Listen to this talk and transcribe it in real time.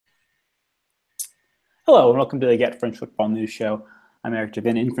Hello and welcome to the Get French Football News Show. I'm Eric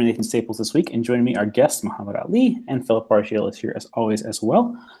Devin, in for Nathan Staples this week, and joining me are guests Muhammad Ali and Philip Bargiel is here as always as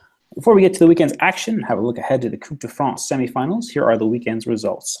well. Before we get to the weekend's action and have a look ahead to the Coupe de France semifinals, here are the weekend's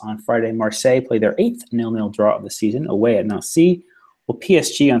results. On Friday, Marseille played their 8th 0-0 draw of the season away at Nancy, while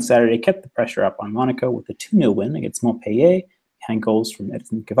PSG on Saturday kept the pressure up on Monaco with a 2-0 win against Montpellier behind goals from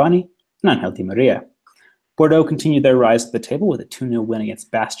Edson Cavani and Angel Di Maria. Bordeaux continued their rise to the table with a 2-0 win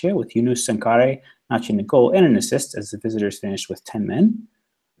against Bastia, with Younous Sankharé notching a goal and an assist as the visitors finished with 10 men.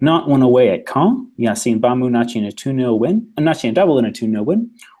 Nantes won away at Caen, Yacine Bamou notching a 2-0 win, and notching a double in a 2-0 win.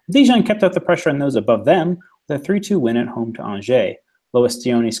 Dijon kept up the pressure on those above them with a 3-2 win at home to Angers, Lois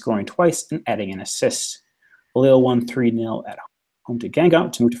Dione scoring twice and adding an assist. Lille won 3-0 at home to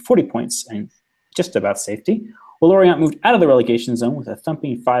Guingamp to move to 40 points and just about safety, while Lorient moved out of the relegation zone with a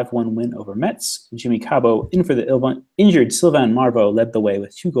thumping 5-1 win over Metz. Jimmy Cabo, in for the injured Sylvain Marveau, led the way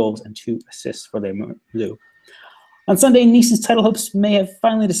with 2 goals and 2 assists for Les Bleus. On Sunday, Nice's title hopes may have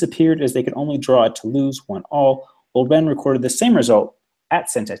finally disappeared as they could only draw at Toulouse 1-1, while Rennes recorded the same result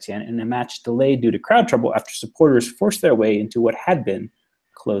at Saint-Etienne in a match delayed due to crowd trouble after supporters forced their way into what had been a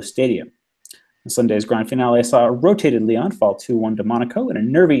closed stadium. Sunday's grand finale saw a rotated Lyon fall 2-1 to Monaco in a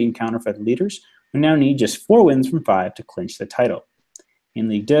nervy encounter for the leaders, who now need just 4 wins from 5 to clinch the title. In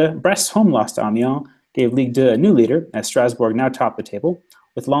Ligue 2, Brest's home loss to Amiens gave Ligue 2 a new leader, as Strasbourg now top the table,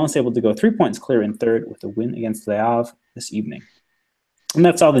 with Lens able to go 3 points clear in third with a win against Le Havre this evening. And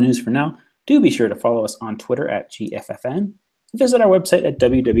that's all the news for now. Do be sure to follow us on Twitter at GFFN, and visit our website at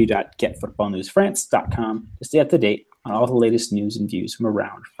www.getfootballnewsfrance.com to stay up to date on all the latest news and views from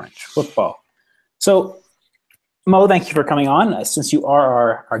around French football. So, Mo, thank you for coming on. Since you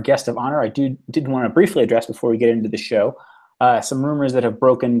are our guest of honor, I did want to briefly address before we get into the show some rumors that have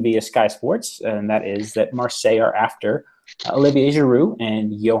broken via Sky Sports, and that is that Marseille are after Olivier Giroud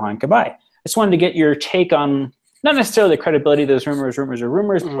and Yohan Cabaye. I just wanted to get your take on not necessarily the credibility of those rumors,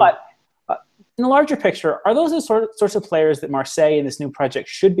 but in the larger picture, are those the sorts of players that Marseille in this new project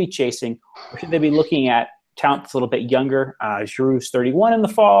should be chasing, or should they be looking at talent that's a little bit younger? Giroud's 31 in the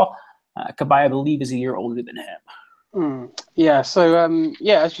fall. Cabaye, I believe, is a year older than him. Yeah, so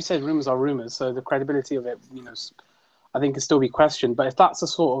as you said, rumors are rumors. So the credibility of it, I think can still be questioned. But if that's the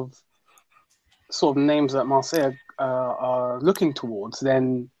sort of names that Marseille are looking towards,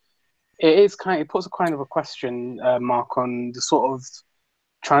 then it puts a kind of a question mark on the sort of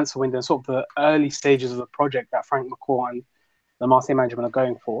transfer window, and sort of the early stages of the project that Frank McCourt and the Marseille management are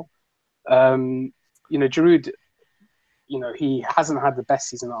going for. Giroud, he hasn't had the best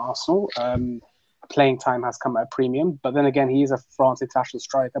season at Arsenal. Playing time has come at a premium, but then again, he is a France international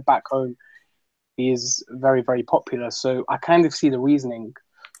striker. Back home, he is very, very popular. So I kind of see the reasoning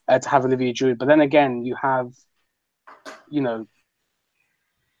to have Olivier Giroud. But then again, you have,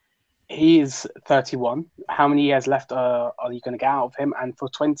 he is 31. How many years left are you going to get out of him? And for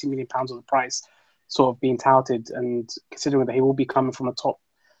 £20 million of the price sort of being touted, and considering that he will be coming from a top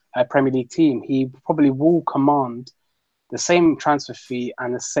Premier League team, he probably will command the same transfer fee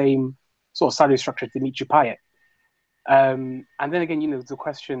and the same sort of salary structure to Dimitri Payet. And then again, the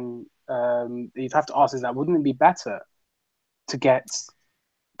question you'd have to ask is that wouldn't it be better to get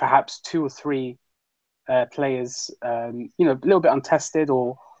perhaps 2 or 3 players, a little bit untested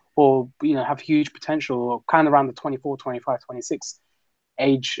or have huge potential, or kind of around the 24, 25, 26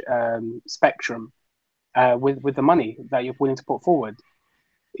 age spectrum with the money that you're willing to put forward.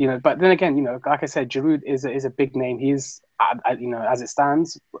 But then again, like I said, Giroud is a big name. He is, as it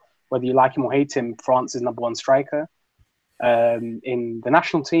stands, whether you like him or hate him, France's #1 striker in the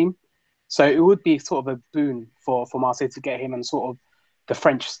national team. So it would be sort of a boon for Marseille to get him and sort of the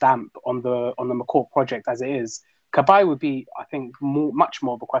French stamp on the McCourt project as it is. Cabaye would be, I think, much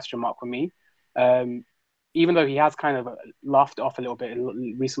more of a question mark for me. Even though he has kind of laughed off a little bit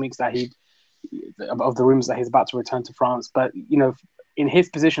in recent weeks of the rumors that he's about to return to France. But, in his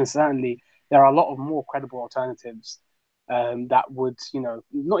position, certainly, there are a lot of more credible alternatives that would,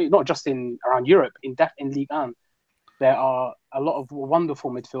 not just around Europe, in Ligue 1, there are a lot of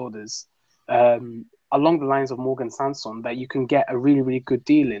wonderful midfielders along the lines of Morgan Sanson that you can get a really, really good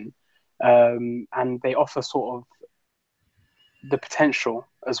deal in. And they offer sort of the potential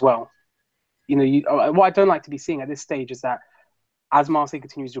as well. What I don't like to be seeing at this stage is that as Marseille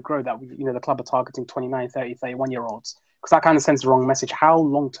continues to grow, that the club are targeting 29, 30, 31-year-olds, because that kind of sends the wrong message. How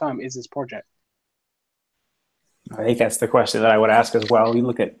long-term is this project? I think that's the question that I would ask as well. You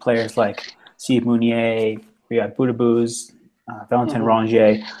look at players like Steve Mounier, Riyad Boudebouz, Valentin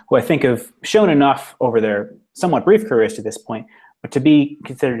Rongier, who I think have shown enough over their somewhat brief careers to this point, but to be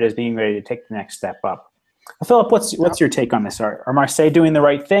considered as being ready to take the next step up. Philip, what's your take on this? Are Marseille doing the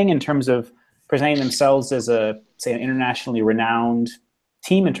right thing in terms of presenting themselves as an internationally renowned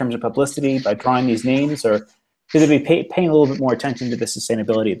team in terms of publicity by drawing these names, or should they be paying a little bit more attention to the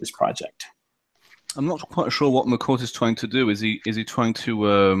sustainability of this project? I'm not quite sure what McCourt is trying to do. Is he trying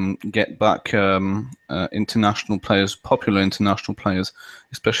to get back international players, popular international players,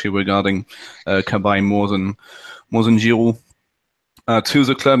 especially regarding Cabaye more than Giroud, to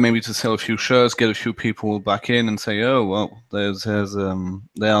the club, maybe to sell a few shirts, get a few people back in, and say, oh well,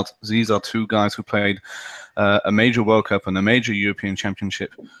 these are two guys who played a major World Cup and a major European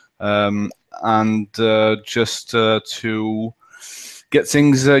Championship, and just to get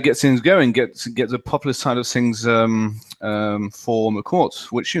things going, get the popular side of things for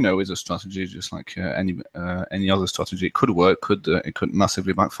McCourt, which is a strategy just like any other strategy. It could work, it could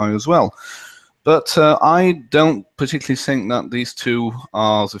massively backfire as well. But I don't particularly think that these two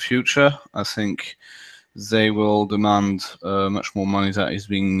are the future. I think they will demand much more money that is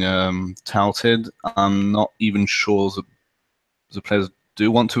being touted. I'm not even sure the players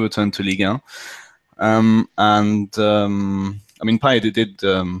do want to return to Ligue 1. I mean, Payet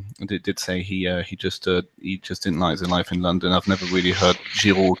did say he just didn't like the life in London. I've never really heard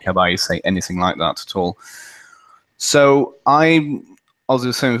Giroud or Cabaye say anything like that at all. So I'm of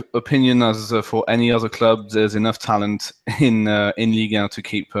the same opinion as for any other club. There's enough talent in Ligue 1 to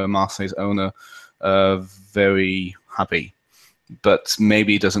keep Marseille's owner very happy, but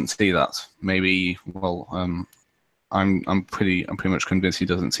maybe he doesn't see that. Maybe I'm pretty much convinced he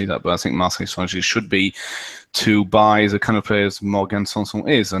doesn't see that, but I think Marseille's strategy should be to buy the kind of players Morgan Sanson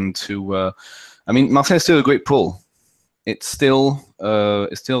is, and to I mean, Marseille is still a great pull. It's still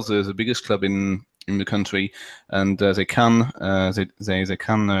the biggest club in the country, and they can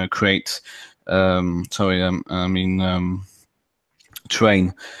create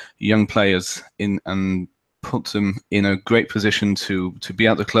train young players in and put them in a great position to be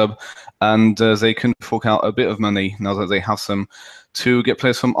at the club, and they can fork out a bit of money now that they have some to get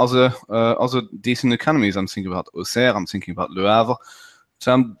players from other decent academies. I'm thinking about Auxerre, I'm thinking about Le Havre.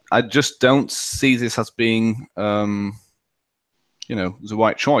 So I just don't see this as being the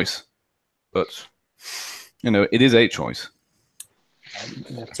right choice, but it is a choice.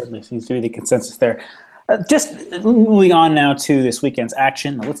 That certainly seems to be the consensus there. Just moving on now to this weekend's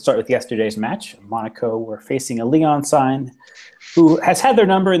action. Let's start with yesterday's match. Monaco were facing a Lyon side who has had their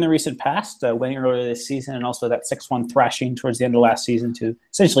number in the recent past, winning earlier this season, and also that 6-1 thrashing towards the end of last season to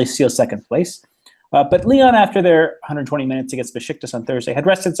essentially seal second place. But Lyon, after their 120 minutes against Besiktas on Thursday, had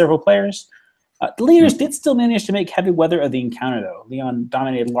rested several players. The Lyonnais did still manage to make heavy weather of the encounter, though. Lyon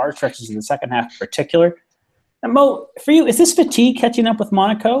dominated large stretches in the second half in particular. And Mo, for you, is this fatigue catching up with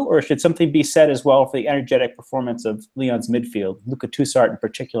Monaco, or should something be said as well for the energetic performance of Lyon's midfield? Luka Toussaint in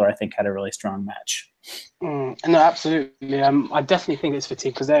particular, I think, had a really strong match. No, absolutely. I definitely think it's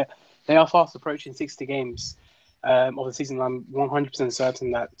fatigue because they are fast approaching 60 games of the season. I'm 100% certain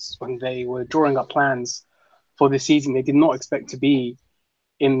that when they were drawing up plans for this season, they did not expect to be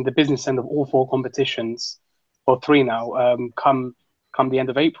in the business end of all four competitions, or three now, come the end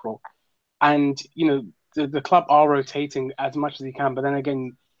of April. And, the club are rotating as much as they can, but then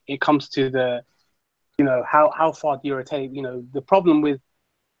again, it comes to the, how far do you rotate? The problem with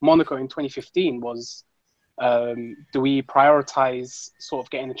Monaco in 2015 was, do we prioritize sort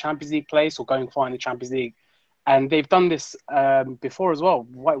of getting the Champions League place or going far in the Champions League? And they've done this before as well,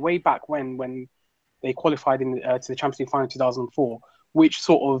 way back when they qualified to the Champions League final in 2004. Which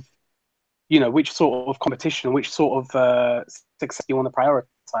sort of competition, which sort of success you want to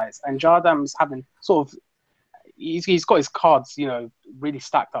prioritize? And Jardam's having he's got his cards, really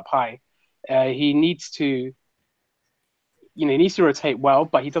stacked up high. He needs to, rotate well,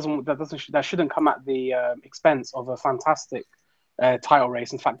 but that shouldn't come at the expense of a fantastic title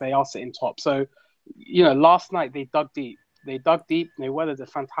race. In fact, they are sitting top. So, last night they dug deep. They weathered a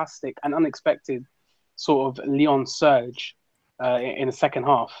fantastic and unexpected sort of Lyon surge in the second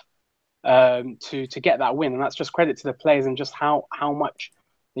half to get that win, and that's just credit to the players and just how much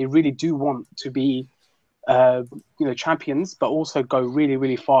they really do want to be champions, but also go really,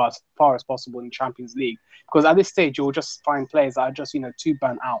 really far as possible in the Champions League. Because at this stage, you'll just find players that are just too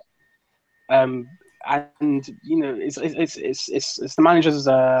burnt out, and it's the manager's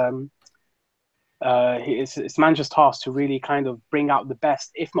it's the manager's task to really kind of bring out the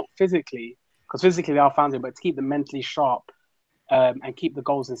best, if not physically, because physically they are founded, but to keep them mentally sharp. And keep the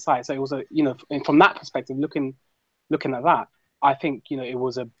goals in sight. So it was from that perspective, looking at that, I think it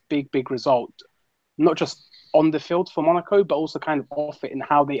was a big result, not just on the field for Monaco, but also kind of off it in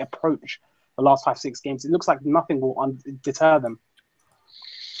how they approach the last 5-6 games. It looks like nothing will deter them.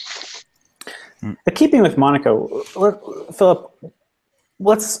 But keeping with Monaco, Philip,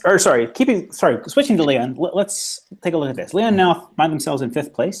 switching to Lyon, let's take a look at this. Lyon now find themselves in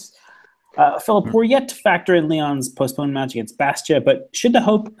 5th place. Philip, we're yet to factor in Lyon's postponed match against Bastia, but should the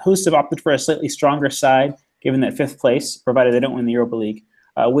hosts have opted for a slightly stronger side, given that 5th place, provided they don't win the Europa League,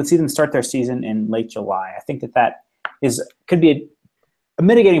 would see them start their season in late July? I think that could be a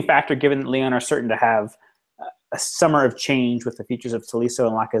mitigating factor, given that Lyon are certain to have a summer of change with the futures of Tolisso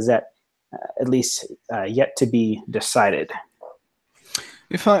and Lacazette, at least yet to be decided.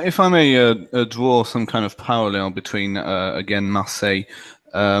 If I may draw some kind of parallel between, again, Marseille,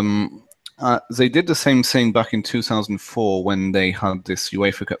 they did the same thing back in 2004 when they had this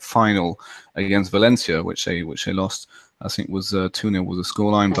UEFA Cup final against Valencia, which they lost. I think it was 2-0 was the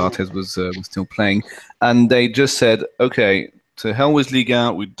scoreline. Barthez was still playing. And they just said, okay, to hell with Ligue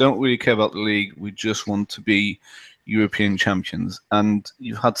 1, we don't really care about the league, we just want to be European champions. And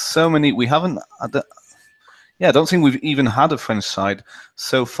you've had so many, we haven't had I don't think we've even had a French side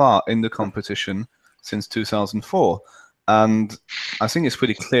so far in the competition since 2004. And I think it's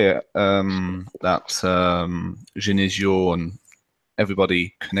pretty clear that Genesio and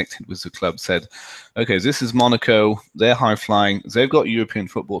everybody connected with the club said, okay, this is Monaco, they're high-flying, they've got European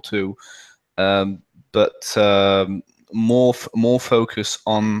football too, but more focus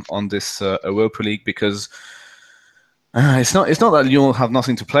on this Europa League, because it's not that Lyon have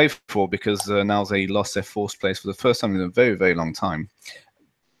nothing to play for, because now they lost their 4th place for the first time in a very, very long time.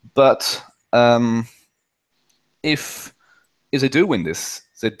 But if they do win this,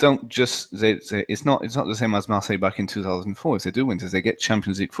 they don't just it's not the same as Marseille back in 2004. If they do win this, they get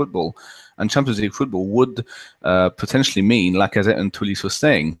Champions League football, and Champions League football would potentially mean Lacazette and Tolisso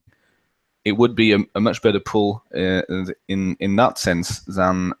staying. It would be a much better pull in that sense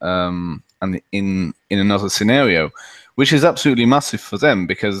than and in another scenario, which is absolutely massive for them,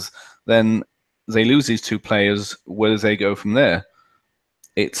 because then they lose these 2 players. Where do they go from there?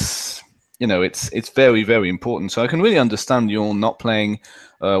 It's very, very important. So I can really understand Lyon not playing.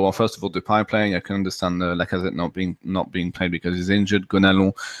 Well, first of all, Depay playing. I can understand Lacazette not being played because he's injured.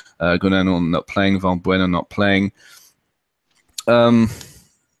 Gonalons not playing. Valbuena not playing.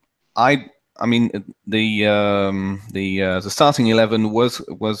 I mean, the starting 11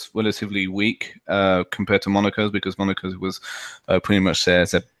 was relatively weak compared to Monaco's, because Monaco's was pretty much their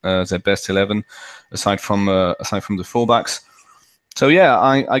best 11 aside from the fullbacks. So yeah,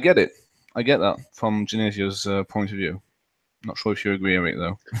 I get it. I get that from Genesio's point of view. Not sure if you agree, Eric,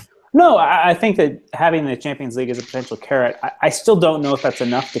 though. No, I think that having the Champions League as a potential carrot, I still don't know if that's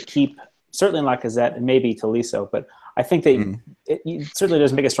enough to keep, certainly Lacazette and maybe Tolisso, but I think that it certainly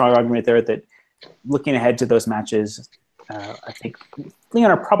does make a strong argument there that looking ahead to those matches, I think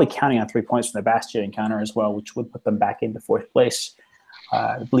Lyon are probably counting on 3 points from the Bastia encounter as well, which would put them back into 4th place.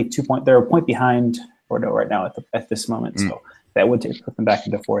 I believe they're a point behind Bordeaux right now at this moment, so that would put them back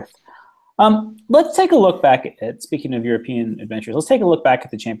into 4th. Let's take a look back at, speaking of European adventures, let's take a look back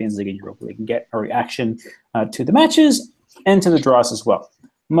at the Champions League and Europa League and get a reaction to the matches and to the draws as well.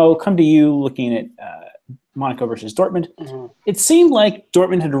 Mo, come to you looking at Monaco versus Dortmund. It seemed like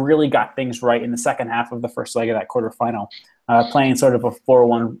Dortmund had really got things right in the second half of the first leg of that quarterfinal, playing sort of a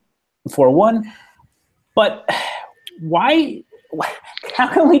 4-1. But how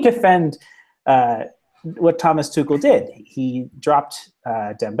can we defend what Thomas Tuchel did? He dropped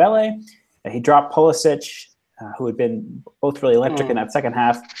Dembele, he dropped Pulisic, who had been both really electric in that second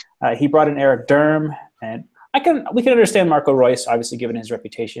half. He brought in Eric Durm, and we can understand Marco Reus, obviously given his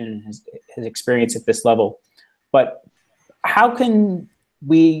reputation and his experience at this level. But how can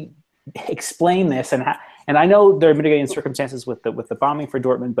we explain this? And I know there are mitigating circumstances with the bombing for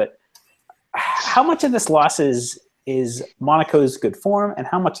Dortmund, but how much of this loss is Monaco's good form, and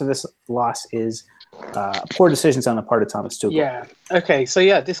how much of this loss is poor decisions on the part of Thomas Tuchel? Yeah. Okay. So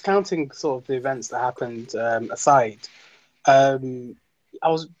yeah, discounting sort of the events that happened aside, I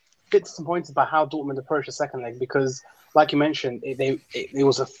was bit disappointed by how Dortmund approached the second leg, because, like you mentioned, it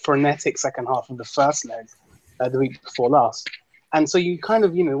was a frenetic second half of the first leg, the week before last. And so you kind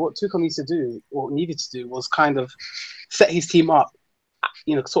of, what Tuchel needed to do was kind of set his team up,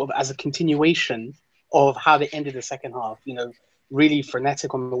 sort of as a continuation of how they ended the second half, really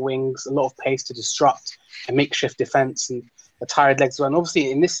frenetic on the wings, a lot of pace to disrupt a makeshift defense and a tired legs. And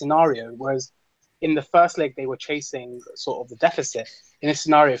obviously in this scenario, whereas in the first leg they were chasing sort of the deficit, in this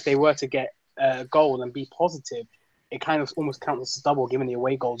scenario, if they were to get a goal and be positive, it kind of almost counts as a double given the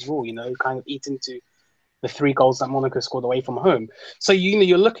away goals rule, kind of eat into the 3 goals that Monaco scored away from home. So,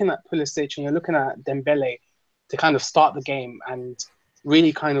 you're looking at Pulisic and you're looking at Dembele to kind of start the game and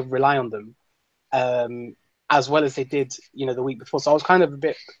really kind of rely on them, as well as they did, the week before. So I was kind of a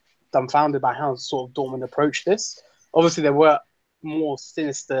bit dumbfounded by how sort of Dortmund approached this. Obviously, there were more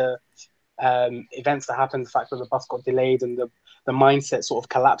sinister events that happened. The fact that the bus got delayed and the mindset sort of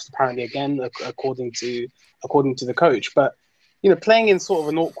collapsed apparently again, according to the coach. But playing in sort of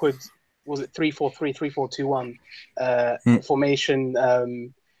an awkward, was it 3-4-3, 3-4-2-1 formation,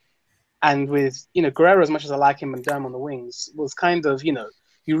 and with Guerrero, as much as I like him, and Durm on the wings, was kind of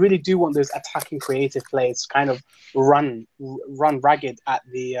you really do want those attacking, creative players to kind of run ragged at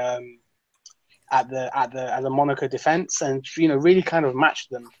the Monaco defense, and really kind of match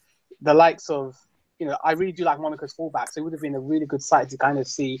them. The likes of I really do like Monaco's fullbacks. It would have been a really good sight to kind of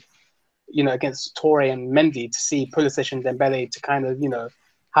see against Touré and Mendy, to see Pulisic and Dembele to kind of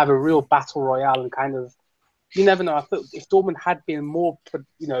have a real battle royale, and kind of, you never know. I thought if Dortmund had been more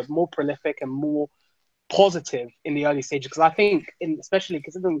prolific and more positive in the early stages, because I think, especially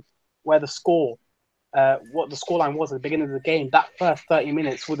considering where the score, what the scoreline was at the beginning of the game, that first 30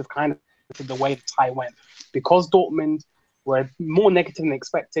 minutes would have kind of the way the tie went, because Dortmund were more negative than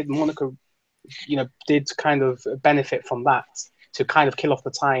expected. Monaco, did kind of benefit from that to kind of kill off the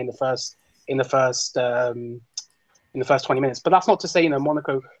tie in the first 20 minutes. But that's not to say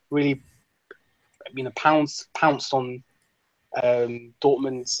Monaco really pounced on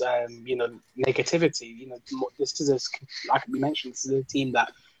Dortmund's negativity. This is like we mentioned, this is a team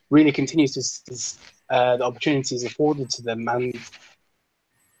that really continues to seize the opportunities afforded to them, and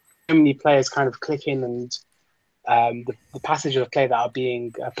so many players kind of clicking, and the passage of play that are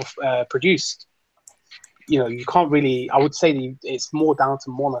being produced. You can't really. I would say it's more down to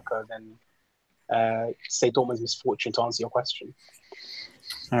Monaco than say Dortmund's misfortune, to answer your question.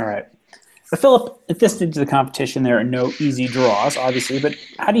 All right. But Philip, at this stage of the competition, there are no easy draws, obviously. But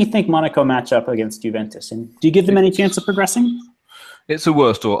how do you think Monaco match up against Juventus? And do you give them any chance of progressing? It's a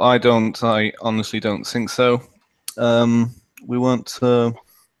worse draw. I honestly don't think so. We weren't. I'm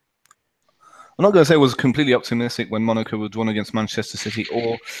not going to say I was completely optimistic when Monaco was drawn against Manchester City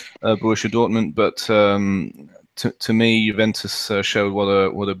or Borussia Dortmund, but to me, Juventus showed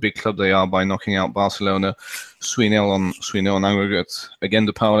what a big club they are by knocking out Barcelona 3-0 on aggregate. Again,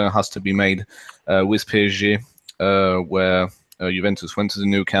 the parallel has to be made with PSG, where Juventus went to the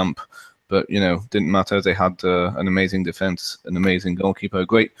Nou Camp, but didn't matter. They had an amazing defense, an amazing goalkeeper, a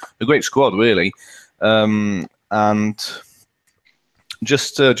great squad really, and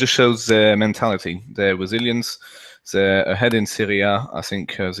just shows their mentality, their resilience. They're ahead in Serie A. I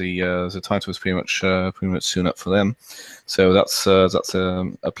think the title is pretty much soon up for them. So that's a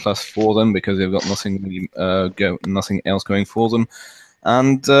plus for them, because they've got nothing else going for them.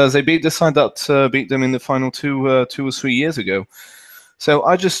 And they beat the side that beat them in the final 2 or 3 years ago. So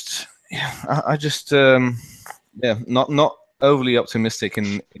not overly optimistic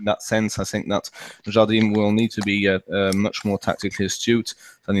in that sense. I think that Jardim will need to be much more tactically astute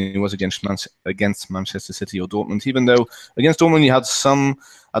than he was against Manchester City or Dortmund. Even though against Dortmund he had some,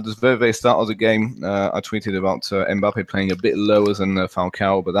 at the very, very start of the game, I tweeted about Mbappe playing a bit lower than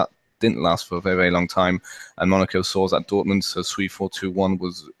Falcao, but that didn't last for a very, very long time. And Monaco saw that Dortmund's 3-4-2-1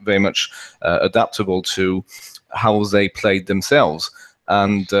 was very much adaptable to how they played themselves.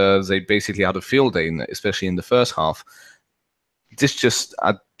 And they basically had a field day, especially in the first half. I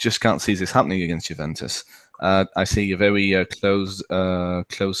just can't see this happening against Juventus. I see a very close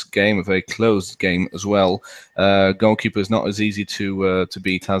game, a very closed game as well. Goalkeeper is not as easy to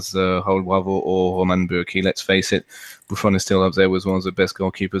beat as Raul Bravo or Roman Bürki. Let's face it, Buffon is still up there with one of the best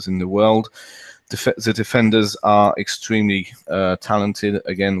goalkeepers in the world. The defenders are extremely talented.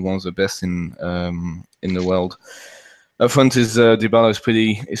 Again, one of the best in the world. Up front is Dybala is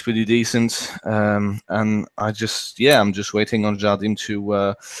pretty decent, and I'm just waiting on Jardim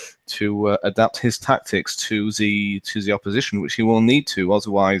to adapt his tactics to the opposition, which he will need to.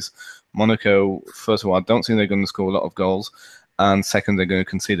 Otherwise, Monaco, first of all, I don't think they're going to score a lot of goals, and second, they're going to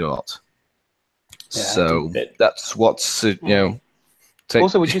concede a lot. Yeah, so that's what's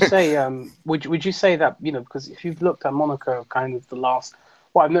Also, would you say would you say that because if you've looked at Monaco, kind of the last.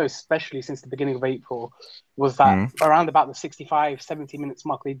 What I've noticed, especially since the beginning of April, was that around about the 65, 70 minutes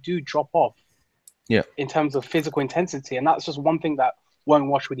mark, they do drop off in terms of physical intensity. And that's just one thing that won't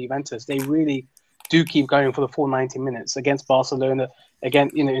wash with Juventus. They really do keep going for the full 90 minutes against Barcelona, again,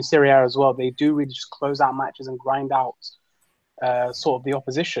 in Serie A as well. They do really just close out matches and grind out sort of the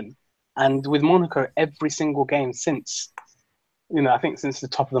opposition. And with Monaco, every single game since, I think since the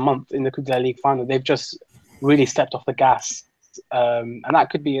top of the month in the Coupe de la Ligue final, they've just really stepped off the gas. And that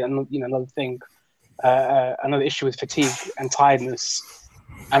could be another thing, another issue with fatigue and tiredness,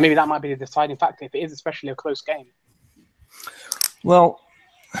 and maybe that might be the deciding factor if it is especially a close game. Well,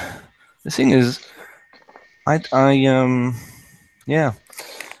 the thing is,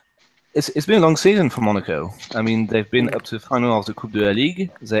 It's been a long season for Monaco. I mean, they've been up to the final of the Coupe de la Ligue.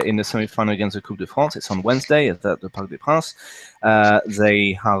 They're in the semi-final against the Coupe de France. It's on Wednesday at the Parc des Princes.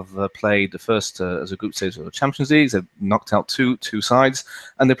 They have played the first as a group stage of the Champions League. They've knocked out two sides,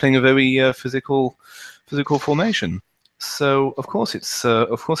 and they're playing a very physical formation. So of course it's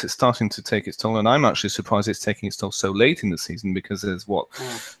starting to take its toll, and I'm actually surprised it's taking its toll so late in the season, because there's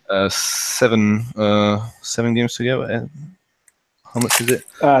 7 games to go. How much is it?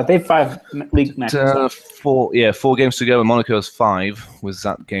 They have 5 league matches. 4 games to go, and Monaco has 5 with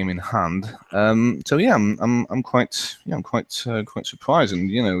that game in hand. So yeah, I'm quite surprised,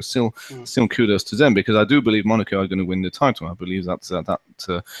 and still kudos to them, because I do believe Monaco are going to win the title. I believe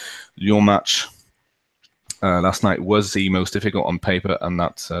that Lyon match last night was the most difficult on paper, and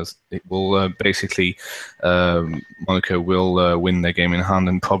that it will basically Monaco will win their game in hand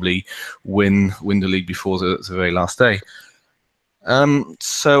and probably win the league before the very last day.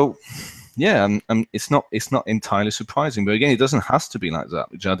 So yeah, it's not entirely surprising, but again, it doesn't have to be like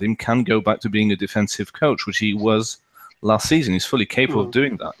that. Jardim can go back to being a defensive coach, which he was last season. He's fully capable of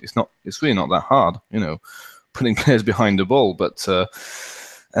doing that. It's really not that hard, putting players behind the ball. But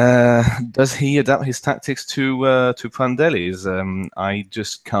does he adapt his tactics to Prandelli's? I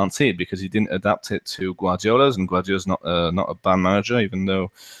just can't see it, because he didn't adapt it to Guardiola's, and Guardiola's not a bad manager, even though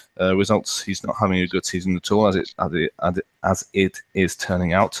results, he's not having a good season at all, as it is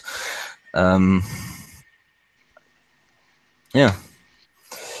turning out. Yeah.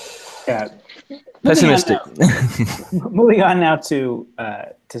 Pessimistic. Moving on now to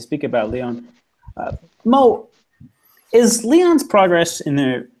speak about Lyon. Mo, is Lyon's progress in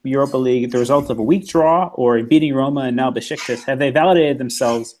the Europa League the result of a weak draw, or beating Roma and now Besiktas? Have they validated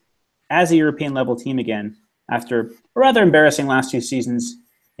themselves as a European level team again after a rather embarrassing last 2 seasons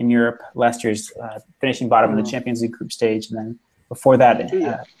in Europe? Last year's finishing bottom of the Champions League group stage, and then before that,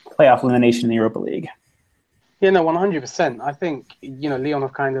 playoff elimination in the Europa League. Yeah, no, 100%. I think Lyon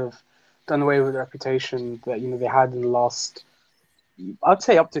have kind of done away with the reputation that they had in the last, I'd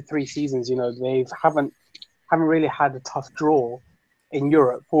say, up to 3 seasons. They haven't really had a tough draw in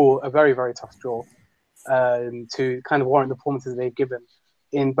Europe, or a very, very tough draw, to kind of warrant the performances they've given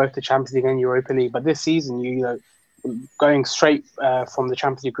in both the Champions League and Europa League. But this season, going straight from the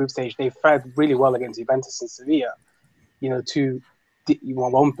Champions League group stage, they fared really well against Juventus and Sevilla.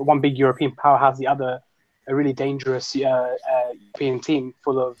 One big European powerhouse, the other a really dangerous European team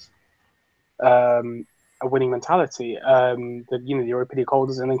full of a winning mentality. The Europa League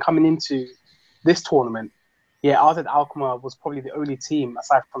holders, and then coming into this tournament, AZ Alkmaar was probably the only team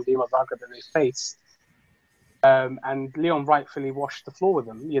aside from Dinamo Zagreb that they faced, and Lyon rightfully washed the floor with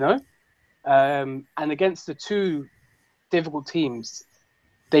them. And against the 2 difficult teams,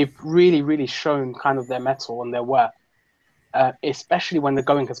 they've really, really shown kind of their mettle and their worth, especially when the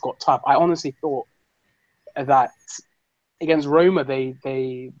going has got tough. I honestly thought that against Roma, they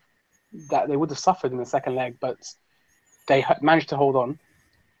would have suffered in the second leg, but they managed to hold on.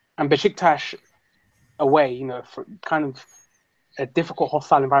 And Besiktas away, for kind of a difficult,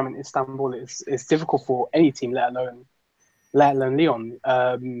 hostile environment in Istanbul, is difficult for any team, let alone Lyon.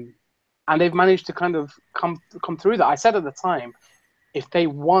 And they've managed to kind of come through that. I said at the time, if they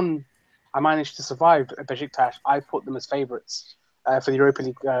won, I managed to survive Besiktas, I put them as favourites for the Europa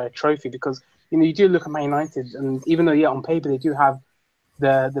League trophy, because you do look at Man United, and even though on paper they do have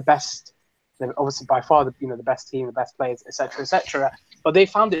the best, obviously by far the best team, the best players, etc., but they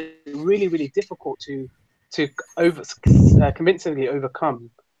found it really, really difficult to convincingly overcome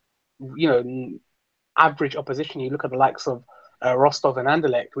average opposition. You look at the likes of Rostov and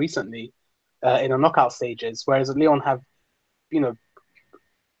Anderlecht recently in the knockout stages, whereas Lyon have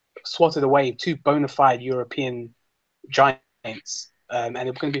swatted away 2 bona fide European giants, and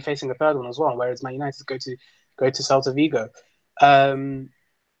they're going to be facing the third one as well. Whereas Man United go to Celta Vigo,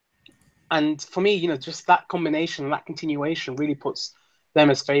 and for me, just that combination, that continuation, really puts them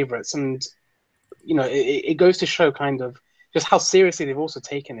as favourites, and it goes to show kind of just how seriously they've also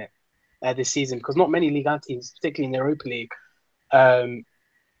taken it this season, because not many Ligue 1 teams, particularly in the Europa League,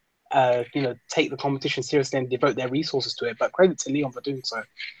 take the competition seriously and devote their resources to it. But credit to Lyon for doing so.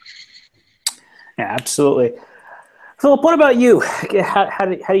 Yeah, absolutely. Philip, what about you? How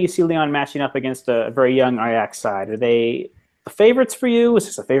do you see Lyon matching up against a very young Ajax side? Are they the favorites for you? Is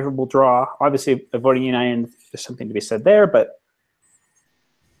this a favorable draw? Obviously, avoiding United, there's something to be said there, but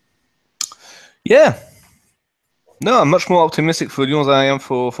yeah. No, I'm much more optimistic for Lyon than I am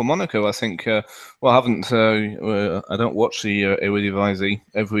for Monaco. I think. I don't watch the Eredivisie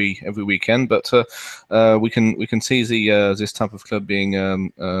every weekend, but we can see this type of club being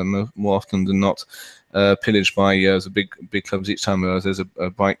more often than not pillaged by the big clubs each time. There's a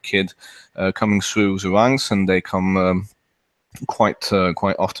bright kid coming through the ranks, and they come quite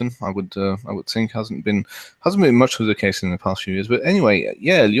often. I would think hasn't been much of the case in the past few years. But anyway,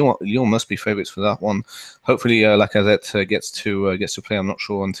 yeah, Lyon must be favourites for that one. Hopefully, Lacazette gets to play. I'm not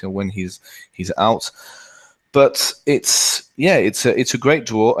sure until when he's out. But it's a great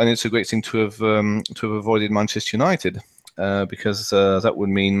draw, and it's a great thing to have avoided Manchester United, because that would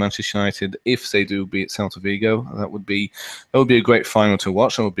mean Manchester United, if they do beat Celta Vigo, that would be a great final to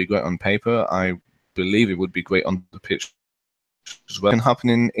watch. That would be great on paper. I believe it would be great on the pitch as well. It can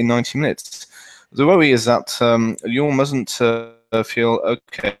happen in 90 minutes. The worry is that Lyon mustn't feel,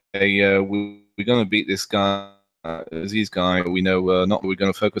 okay, we're going to beat this guy. These guys, we know not we're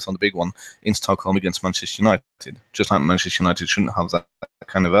going to focus on the big one in Stockholm against Manchester United. Just like Manchester United shouldn't have that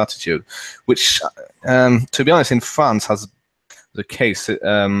kind of attitude, which, to be honest, in France has the case.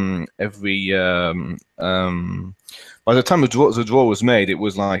 Every by the time the draw was made, it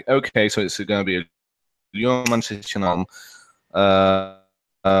was like, okay, so it's going to be a Lyon Manchester United.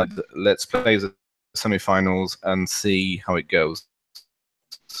 Let's play the semi-finals and see how it goes.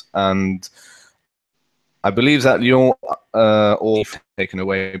 And I believe that Lyon all taken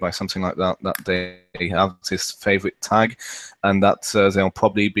away by something like that they have this favourite tag, and that they'll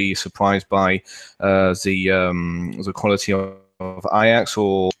probably be surprised by the quality of Ajax,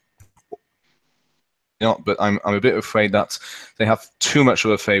 or not. But I'm a bit afraid that they have too much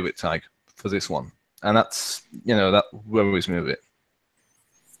of a favourite tag for this one, and that's that worries me a bit.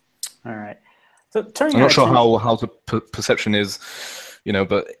 All right. So turning, I'm not sure how the perception is.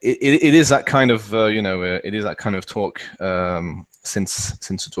 But it is that kind of it is that kind of talk since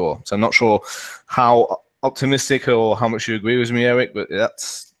the draw. So I'm not sure how optimistic or how much you agree with me, Eric, but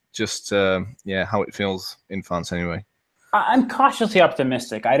that's just how it feels in France anyway. I'm cautiously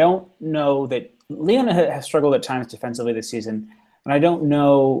optimistic. I don't know that Lyon has struggled at times defensively this season, and I don't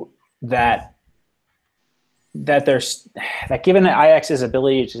know that given Ajax's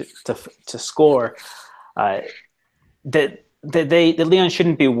ability to score, that Lyon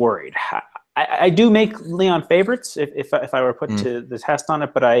shouldn't be worried. I do make Lyon favorites if I were put to the test on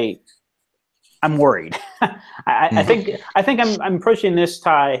it, but I'm worried. I think I'm approaching this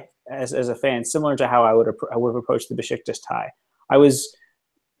tie as a fan similar to how I would have approached the Besiktas tie. I was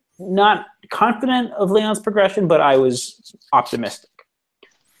not confident of Lyon's progression, but I was optimistic.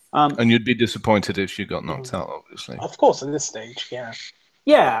 And you'd be disappointed if you got knocked out, obviously. Of course, at this stage, yeah.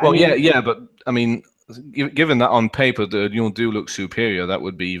 Yeah. Well, but I mean, given that on paper the Lyon do look superior, that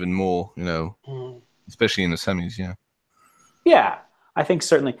would be even more, especially in the semis. Yeah. Yeah, I think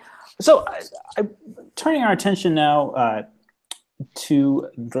certainly. So, turning our attention now to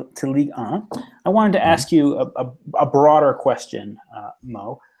Ligue 1, I wanted to ask you a broader question,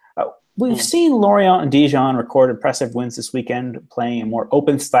 Mo. We've seen Lorient and Dijon record impressive wins this weekend, playing a more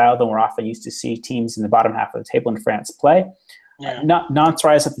open style than we're often used to see teams in the bottom half of the table in France play. Yeah. Nantes'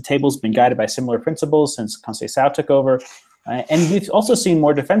 rise up the table has been guided by similar principles since Conceição took over. And we've also seen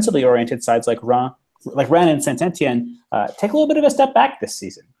more defensively oriented sides like Rennes and Saint-Etienne take a little bit of a step back this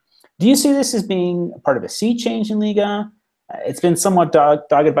season. Do you see this as being part of a sea change in Liga? It's been somewhat dogged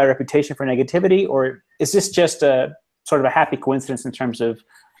by reputation for negativity, or is this just a sort of a happy coincidence in terms of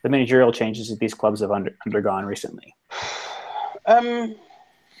the managerial changes that these clubs have undergone recently? I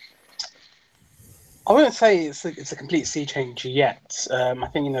wouldn't say it's a complete sea change yet. I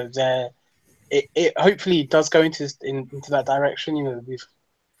think it hopefully does go into that direction. We've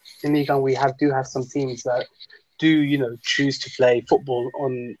in Ligue 1 we do have some teams that do choose to play football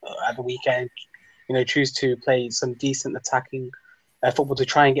on at the weekend. Choose to play some decent attacking football to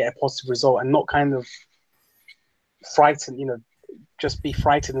try and get a positive result, and not kind of frightened. Just be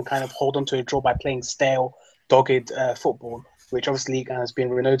frightened and kind of hold on to a draw by playing stale, dogged football, which obviously Ligue 1 has been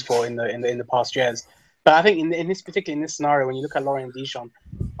renowned for in the past years. But I think in this scenario, when you look at Lorient and Dijon,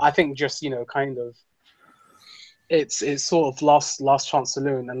 I think just kind of it's sort of last chance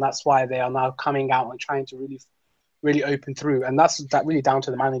saloon, and that's why they are now coming out and trying to really really open through, and that's really down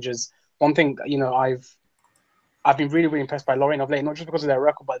to the managers. One thing I've been really really impressed by Lorient of late, not just because of their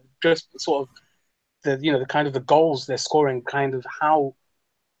record, but just sort of the kind of the goals they're scoring, kind of how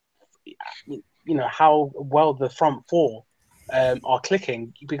well the front four are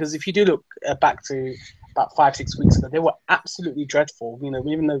clicking. Because if you do look back to about 5-6 weeks ago, they were absolutely dreadful.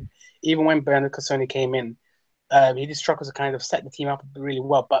 Even when Bernard Cassoni came in, he did struggle to kind of set the team up really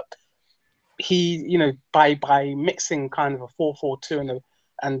well. But he, by mixing kind of a 4-4-2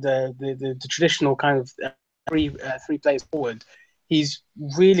 and the traditional kind of three players forward, he's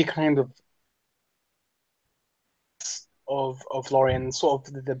really kind of of Lorient, sort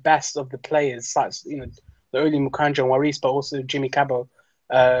of the best of the players, such the early Mukanjo and Waris, but also Jimmy Cabo,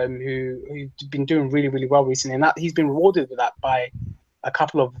 who's been doing really, really well recently, and that he's been rewarded with that by a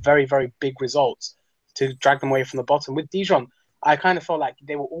couple of very, very big results to drag them away from the bottom. With Dijon, I kind of felt like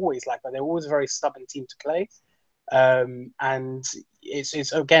they were always like that. They were always a very stubborn team to play, and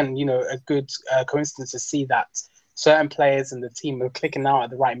it's again, a good coincidence to see that certain players in the team are clicking out at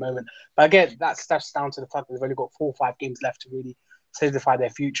the right moment. But again, that's down to the fact that they've only got 4 or 5 games left to really solidify their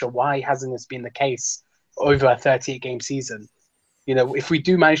future. Why hasn't this been the case over a 38-game season? If we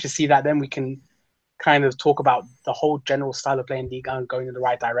do manage to see that, then we can kind of talk about the whole general style of playing Ligue 1 going in the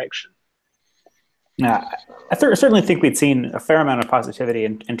right direction. Yeah, I certainly think we'd seen a fair amount of positivity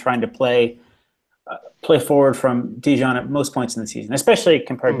in trying to play forward from Dijon at most points in the season, especially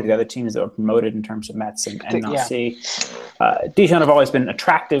compared to the other teams that were promoted in terms of Metz and Nancy. Dijon have always been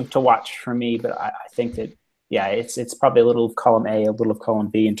attractive to watch for me, but I think that it's probably a little of column A, a little of column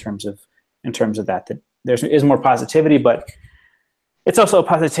B in terms of that there is more positivity, but it's also a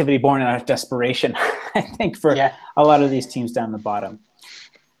positivity born out of desperation, I think, for a lot of these teams down the bottom.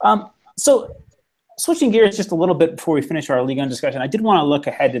 So switching gears just a little bit before we finish our Ligue 1 discussion, I did want to look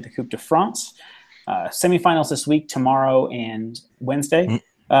ahead to the Coupe de France. Semifinals this week, tomorrow and Wednesday.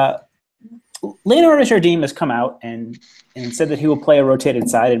 Leonardo Jardim has come out and said that he will play a rotated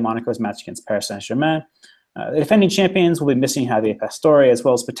side in Monaco's match against Paris Saint-Germain. The defending champions will be missing Javier Pastore, as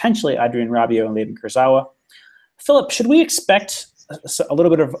well as potentially Adrien Rabiot and Layden Kurzawa. Philip, should we expect a little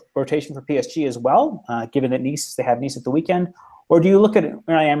bit of rotation for PSG as well, given that they have Nice at the weekend? Or do you look at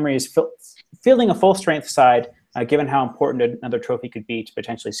Unai Emery as fielding a full-strength side, given how important another trophy could be to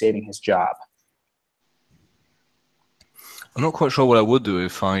potentially saving his job? I'm not quite sure what I would do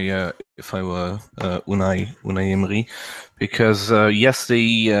if I were Unai Emery, because yes,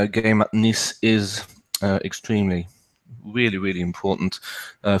 the game at Nice is extremely, really, really important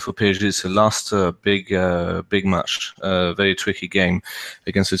for PSG. It's the last big match, very tricky game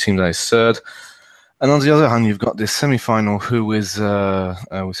against a team that is third. And on the other hand, you've got this semi-final, who is,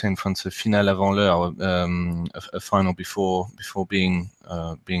 we say in France, a finale avant l'heure, a final before being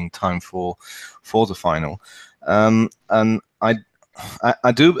time for the final. And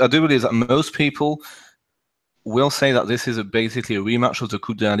I do believe that most people will say that this is basically a rematch of the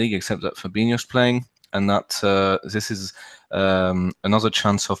Coupe de la Ligue, except that Fabinho's playing, and that this is another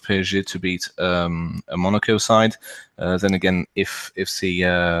chance of PSG to beat a Monaco side. Then again, if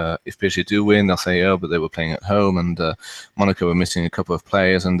PSG do win, they'll say, oh, but they were playing at home, and Monaco were missing a couple of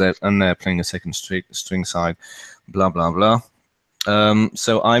players, and they're playing a second string side, blah blah blah.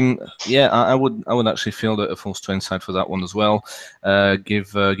 So I would actually field a full strength side for that one as well.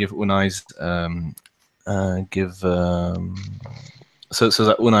 Give Unai's so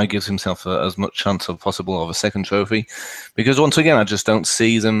that Unai gives himself as much chance as possible of a second trophy, because once again I just don't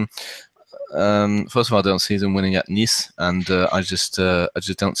see them. First of all, I don't see them winning at Nice, and I just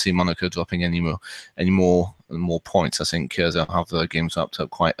don't see Monaco dropping any more points. I think they'll have their games wrapped up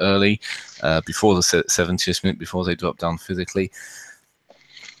quite early, before the 70th minute, before they drop down physically.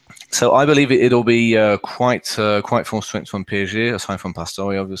 So I believe it'll be quite full strength from PSG, aside from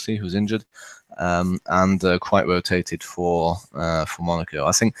Pastore, obviously, who's injured, and quite rotated for Monaco.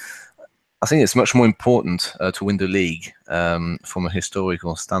 I think it's much more important to win the league from a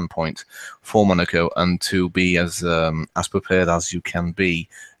historical standpoint for Monaco, and to be as prepared as you can be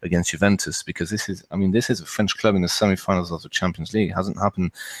against Juventus, because this is a French club in the semi-finals of the Champions League. It hasn't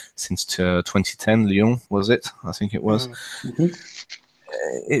happened since 2010. Lyon, was it? I think it was. Mm-hmm.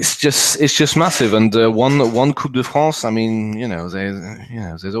 It's just massive, and one Coupe de France.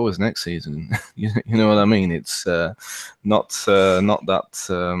 There's always next season. you know what I mean? It's not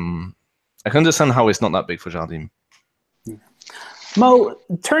that. I can understand how it's not that big for Jardim. Mo,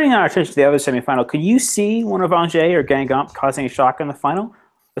 turning our attention to the other semi-final, could you see one of Angers or Guingamp causing a shock in the final?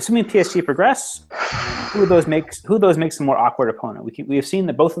 Assuming PSG progress, who of those makes a more awkward opponent? We have seen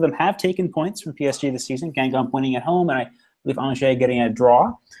that both of them have taken points from PSG this season. Guingamp winning at home, and I believe Angers getting a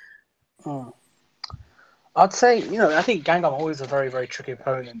draw. I'd say, I think Guingamp are always a very, very tricky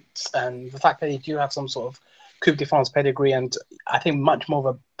opponent, and the fact that they do have some sort of Coupe de France pedigree, and I think much more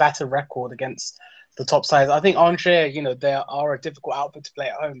of a better record against the top sides. I think Angers, they are a difficult outfit to play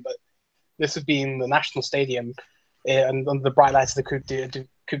at home, but this would be in the national stadium and under the bright lights of the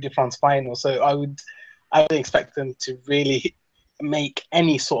Coupe de France final. So I would expect them to really make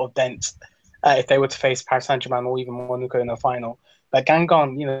any sort of dent if they were to face Paris Saint-Germain or even Monaco in the final. But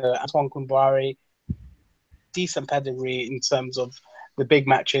Guingamp, Antoine Koundouri, decent pedigree in terms of the big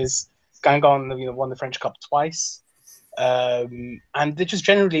matches. Guingamp, won the French Cup twice. And they're just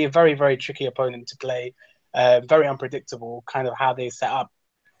generally a very, very tricky opponent to play. very unpredictable, kind of how they set up,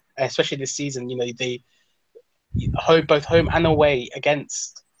 especially this season. They both home and away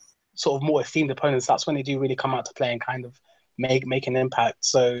against sort of more esteemed opponents. That's when they do really come out to play and kind of make an impact.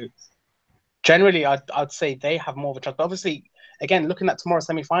 So generally, I'd say they have more of a chance. But obviously, again, looking at tomorrow's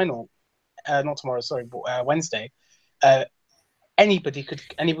semi-final, not tomorrow, sorry, but Wednesday, anybody could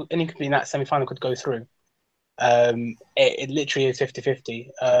in that semi-final could go through. It literally is 50-50.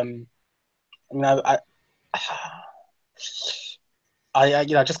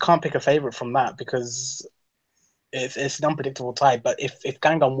 I just can't pick a favorite from that because it's an unpredictable tie. But if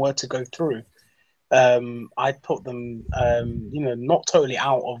Guingamp were to go through, I'd put them, not totally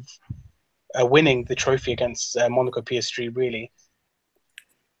out of winning the trophy against Monaco PSG, really.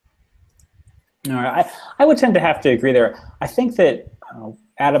 All right. I would tend to have to agree there. I think that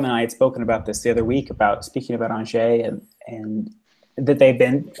Adam and I had spoken about this the other week speaking about Angers and that they've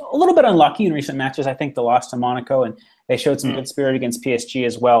been a little bit unlucky in recent matches. I think the loss to Monaco, and they showed some good spirit against PSG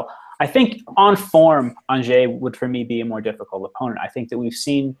as well. I think on form, Angers would, for me, be a more difficult opponent. I think that we've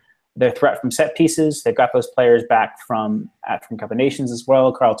seen their threat from set pieces. They've got those players back from Cup of Nations as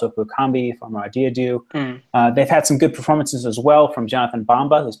well, Karl Toko Ekambi, Famara Diédhiou. They've had some good performances as well from Jonathan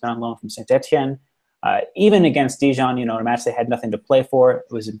Bamba, who's been on loan from Saint-Etienne. Even against Dijon, in a match they had nothing to play for,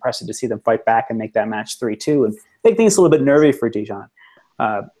 it was impressive to see them fight back and make that match 3-2. And I think it's a little bit nervy for Dijon.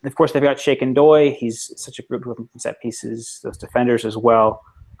 Of course, they've got Cheikh Ndoye. He's such a good from set pieces. Those defenders as well,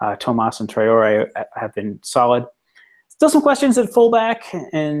 Thomas and Traore, have been solid. Still some questions at fullback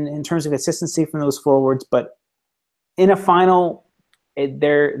and in terms of consistency from those forwards, but in a final,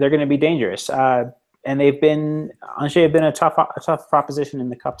 they're going to be dangerous. And Angers have been a tough proposition in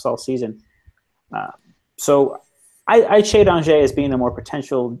the cups all season. So I shade Angers as being a more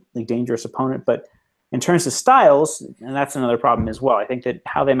potentially dangerous opponent, but in terms of styles, and that's another problem as well. I think that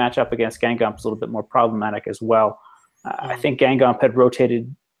how they match up against Guingamp is a little bit more problematic as well. I think Guingamp had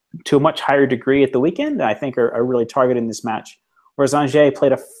rotated to a much higher degree at the weekend, I think are really targeting this match. Whereas Angers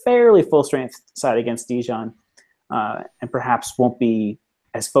played a fairly full-strength side against Dijon and perhaps won't be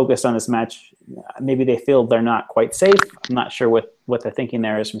as focused on this match. Maybe they feel they're not quite safe. I'm not sure what the thinking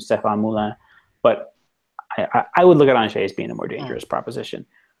there is from Stéphane Moulin, but I would look at Angers as being a more dangerous proposition.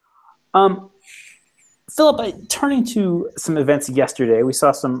 Philip, turning to some events yesterday, we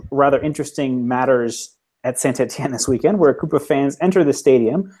saw some rather interesting matters at Saint-Etienne this weekend, where a group of fans entered the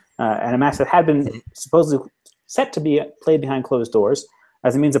stadium and a match that had been supposedly set to be played behind closed doors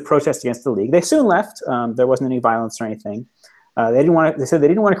as a means of protest against the league. They soon left. There wasn't any violence or anything. They said they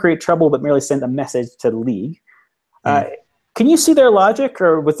didn't want to create trouble, but merely send a message to the league. Can you see their logic,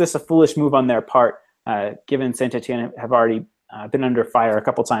 or was this a foolish move on their part, given Saint-Etienne have already been under fire a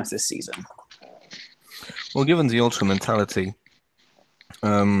couple times this season? Well, given the ultra mentality,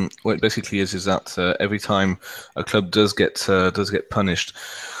 what it basically is that every time a club does get punished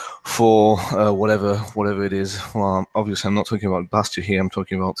for whatever it is, well, obviously I'm not talking about Bastia here. I'm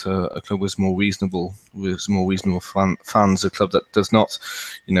talking about a club with more reasonable fans, a club that does not,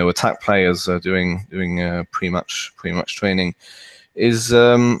 attack players doing pre-match training. Is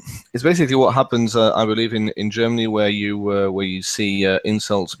basically what happens, I believe, in Germany, where you see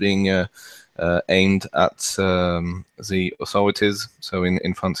insults being aimed at the authorities. So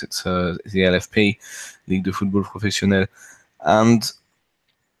in France, it's the LFP, Ligue de Football Professionnel, and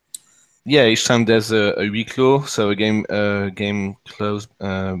each time there's a huis clos, so a game closed,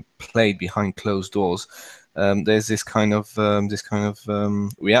 played behind closed doors. There's this kind of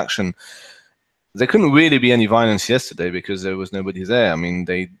reaction. There couldn't really be any violence yesterday because there was nobody there. I mean,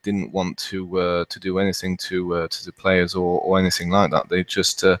 they didn't want to do anything to the players or anything like that. They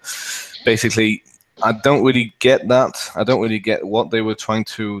just basically, I don't really get that. I don't really get what they were trying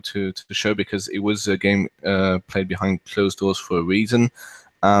to show, because it was a game played behind closed doors for a reason,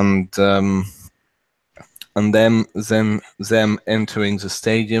 and them entering the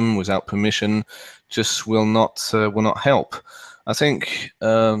stadium without permission just will not help. I think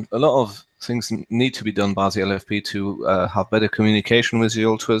a lot of things need to be done by the LFP to have better communication with the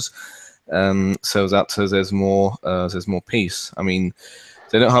ultras, so that there's more peace. I mean,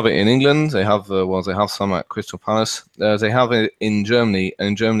 they don't have it in England. They have they have some at Crystal Palace. They have it in Germany, and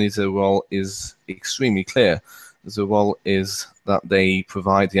in Germany the role is extremely clear. The role is that they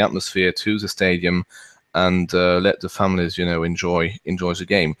provide the atmosphere to the stadium and let the families, enjoy the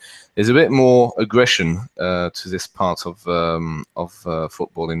game. There's a bit more aggression to this part of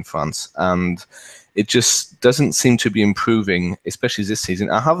football in France, and it just doesn't seem to be improving, especially this season.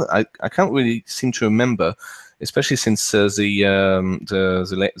 I can't really seem to remember, especially since the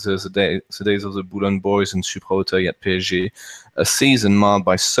days of the Boulogne boys and Supra Auteuil at PSG, a season marred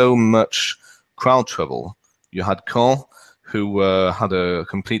by so much crowd trouble. You had Cole, who had a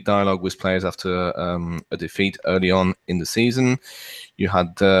complete dialogue with players after a defeat early on in the season. You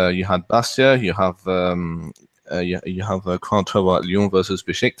had Bastia. You have crowd trouble at Lyon versus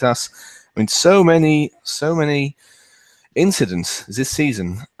Besiktas. I mean, so many incidents this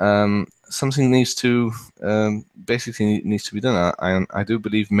season. Something needs to basically needs to be done. I do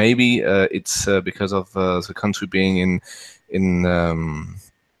believe maybe it's because of the country being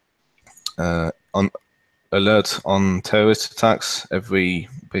on alert on terrorist attacks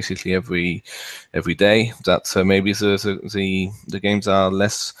basically every day. That maybe the games are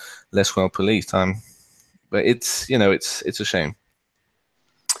less well policed. But it's a shame.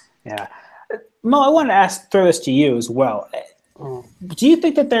 Yeah. Mo, I want to throw this to you as well. Do you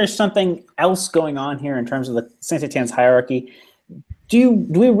think that there's something else going on here in terms of the Saint-Étienne's hierarchy? Do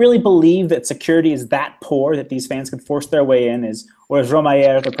we really believe that security is that poor that these fans could force their way in, or is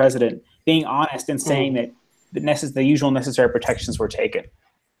Romayer, the president, being honest and saying that the usual necessary protections were taken?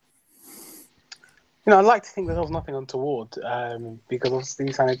 I'd like to think that there was nothing untoward, because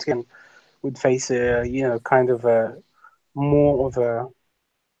obviously Saint-Étienne would face more of a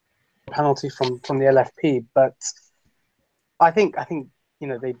penalty from the LFP, but I think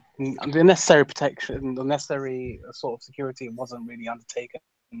the necessary protection, the necessary sort of security wasn't really undertaken,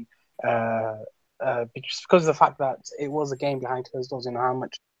 just because of the fact that it was a game behind closed doors.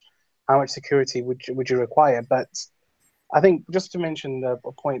 How much security would you require? But I think, just to mention a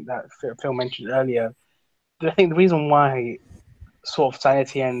point that Phil mentioned earlier, I think the reason why sort of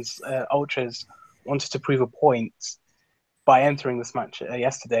Saint-Étienne's ultras wanted to prove a point by entering this match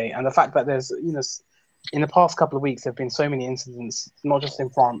yesterday, and the fact that there's in the past couple of weeks, there have been so many incidents, not just in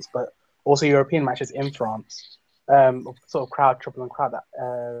France, but also European matches in France, sort of crowd trouble and crowd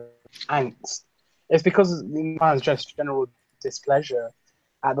angst. It's because fans just general displeasure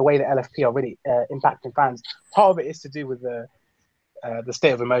at the way the LFP are really impacting fans. Part of it is to do with the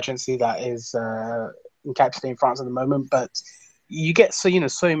state of emergency that is encapsulated in France at the moment, but you get so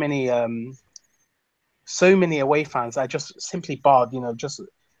many away fans that are just simply barred. Just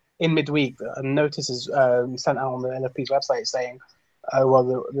in midweek, a notice is sent out on the LFP's website saying,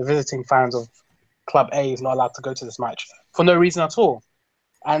 the visiting fans of Club A is not allowed to go to this match for no reason at all.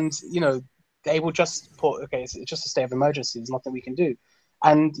 And, they will just put, okay, it's just a state of emergency. There's nothing we can do.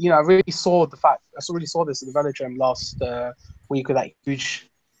 And, I really saw this at the Velodrome last week with that huge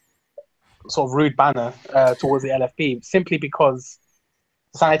sort of rude banner towards the LFP, simply because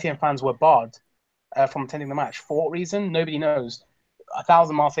the Saint-Étienne fans were barred from attending the match. For what reason? Nobody knows.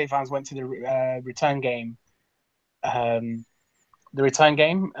 1,000 Marseille fans went to the return game. In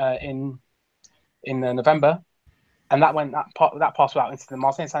November, and that passed out into the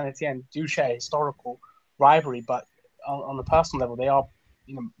Marseille and Saint-Étienne do share historical rivalry, but on the personal level, they are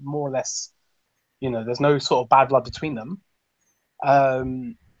more or less there's no sort of bad blood between them.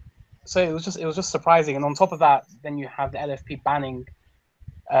 So it was just surprising, and on top of that, then you have the LFP banning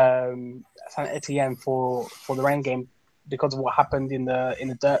Saint-Étienne for the Rennes game because of what happened in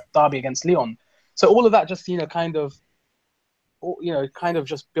the derby against Lyon. So all of that just kind of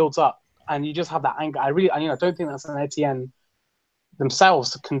just builds up, and you just have that anger. I don't think that Saint-Étienne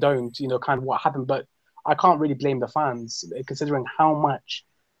themselves condoned kind of what happened, but I can't really blame the fans, considering how much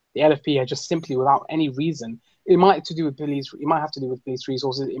the LFP had just simply, without any reason, it might have to do with police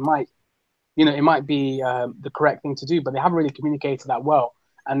resources. It might be the correct thing to do, but they haven't really communicated that well.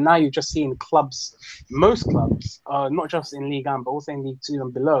 And now you're just seeing most clubs, not just in Ligue 1, but also in Ligue 2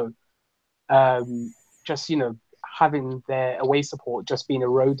 and below, just having their away support just being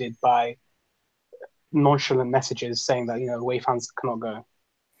eroded by nonchalant messages saying that away fans cannot go.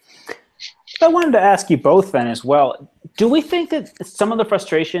 I wanted to ask you both then as well. Do we think that some of the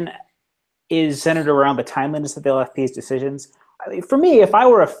frustration is centered around the timeliness of the LFP's decisions? I mean, for me, if I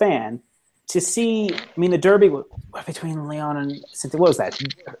were a fan, to see, the derby between Lyon and what was that?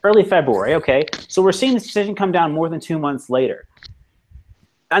 Early February, okay. So we're seeing this decision come down more than 2 months later.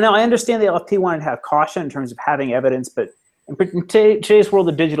 I know I understand the LFP wanted to have caution in terms of having evidence, but in today's world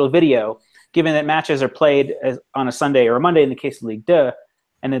of digital video, given that matches are played on a Sunday or a Monday in the case of Ligue 2,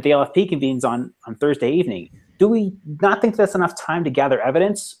 and that the LFP convenes on Thursday evening, do we not think that's enough time to gather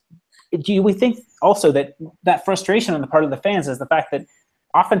evidence? Do we think also that frustration on the part of the fans is the fact that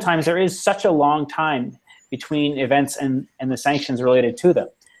oftentimes there is such a long time between events and the sanctions related to them?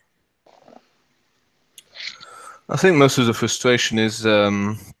 I think most of the frustration is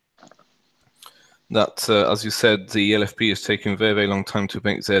that, as you said, the LFP is taking a very, very long time to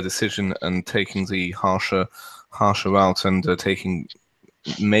make their decision and taking the harsher route and taking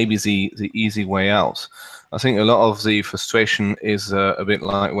maybe the easy way out. I think a lot of the frustration is a bit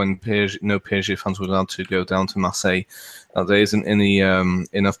like when PSG fans were allowed to go down to Marseille. There isn't any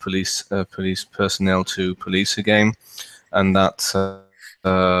enough police personnel to police a game, and that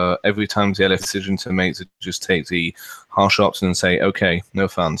every time the LF decision to make to just take the harsh option and say, okay, no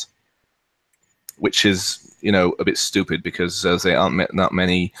fans, which is, a bit stupid because there aren't that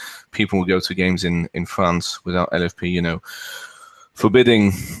many people who go to games in France without LFP,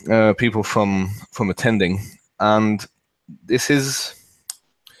 forbidding people from attending. And this is,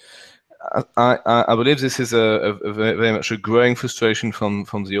 I believe this is a very much a growing frustration from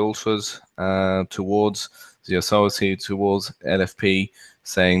the ultras towards the authority, towards LFP,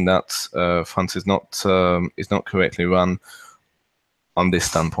 saying that France is not correctly run on this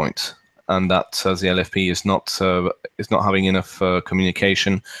standpoint, and that the LFP is not having enough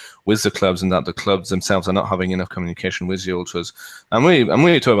communication with the clubs, and that the clubs themselves are not having enough communication with the ultras. I'm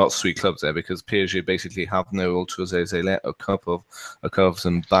really talking about 3 clubs there, because PSG basically have no ultras. They let a couple of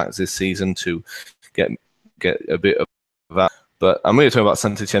them back this season to get a bit of that. But I'm really talking about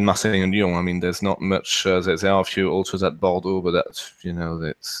Saint-Etienne, Marseille, and Lyon. I mean, there's not much. There are a few ultras at Bordeaux, but that's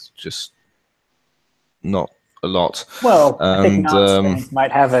that's just not a lot. Well, I think fans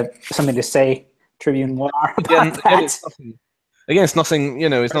might have something to say, Tribune Noir, about that. Again, it's nothing.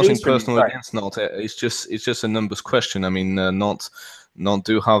 It's nothing personal against Nantes. It's just a numbers question. I mean, Nantes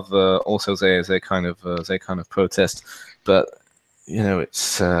do have also their kind of protest, but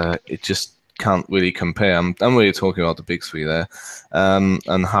it just can't really compare. I'm really talking about the big 3 there,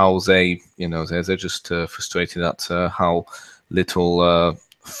 and how they're just frustrated at how little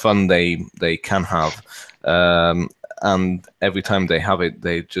fun they can have, and every time they have it,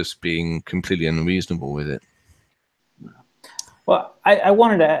 they're just being completely unreasonable with it. Well, I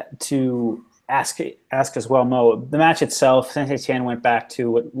wanted to ask as well, Mo. The match itself, Saint-Etienne went back to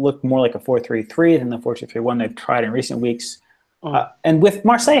what looked more like a 4-3-3 than the 4-2-3-1 they've tried in recent weeks. And with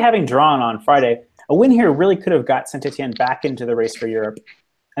Marseille having drawn on Friday, a win here really could have got Saint-Etienne back into the race for Europe.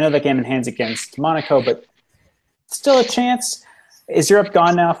 I know that game in hands against Monaco, but still a chance. Is Europe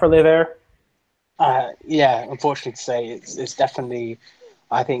gone now for Les Verts? Yeah, unfortunately to say, it's definitely,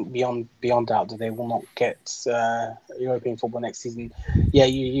 I think, beyond doubt that they will not get European football next season. Yeah,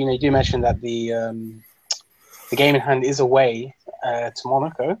 you do mention that the game in hand is away to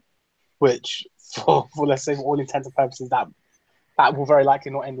Monaco, which for let's say for all intents and purposes that will very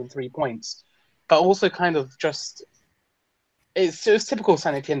likely not end in 3 points. But also kind of just, it's typical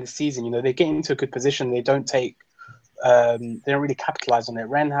Saint-Etienne this season. They get into a good position. They don't take, they don't really capitalize on it.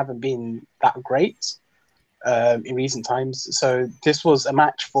 Rennes haven't been that great in recent times. So this was a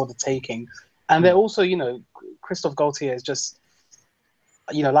match for the taking. And they're also, Christophe Galtier is just,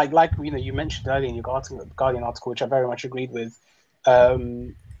 like you mentioned earlier in your Guardian article, which I very much agreed with.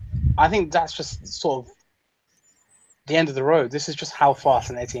 I think that's just sort of the end of the road. This is just how far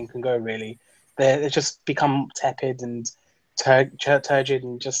Saint-Etienne can go, really. They just become tepid and turgid,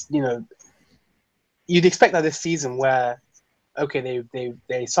 and just, you'd expect that this season where, okay,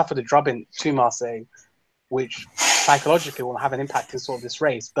 they suffered a drubbing to Marseille, which psychologically will have an impact in sort of this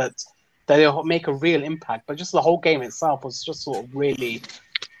race, but they'll make a real impact. But just the whole game itself was just sort of really,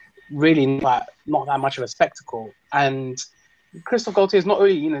 really not that much of a spectacle. And Christophe Galtier is not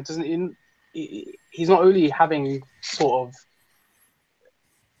only, he's not only having sort of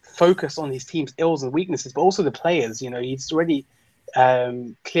focus on his team's ills and weaknesses, but also the players. He's already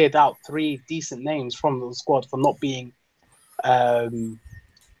cleared out 3 decent names from the squad for not being, for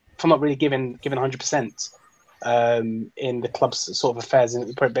not really given 100% in the club's sort of affairs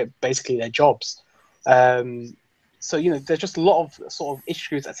and basically their jobs. So there's just a lot of sort of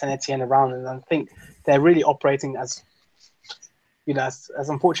issues at Saint-Etienne around, and I think they're really operating as, as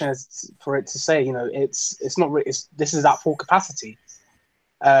unfortunate as for it to say, it's not really, this is at full capacity.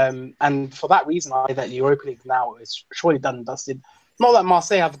 And for that reason, I think that the Europa League now is surely done and dusted. Not that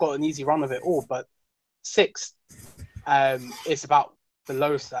Marseille have got an easy run of it all, but 6th is about the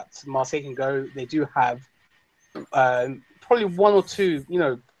lowest that Marseille can go. They do have probably 1 or 2,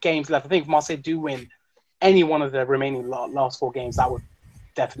 games left. I think if Marseille do win any one of the remaining last 4 games, that would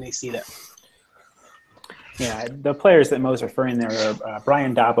definitely seal it. Yeah, the players that Mo's referring there are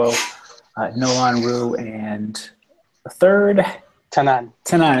Brian Dabo, Nolan Roux, and the third, Osama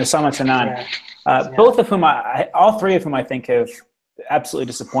Tanan. Yeah. Both of whom, all 3 of whom, I think have absolutely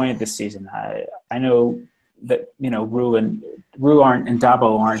disappointed this season. I know that Roux and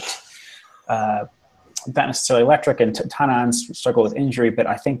Dabo aren't not necessarily electric, and Tanan's struggle with injury, but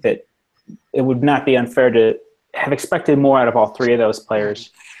I think that it would not be unfair to have expected more out of all 3 of those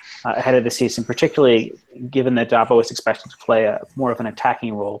players. ahead of the season, particularly given that Dabo is expected to play more of an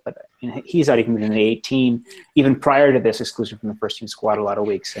attacking role. But he's not even been in the 18, even prior to this exclusion from the first team squad a lot of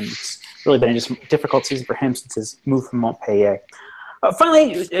weeks. And it's really been just a difficult season for him since his move from Montpellier.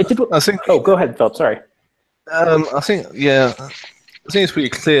 Finally, I think. Oh, go ahead, Philip. Sorry. I think it's pretty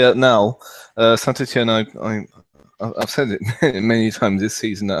clear now. Saint-Etienne, I've said it many times this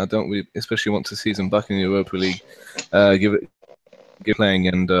season that I don't really, especially want to see them back in the Europa League, give playing,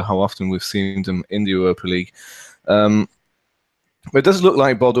 and how often we've seen them in the Europa League. But it does look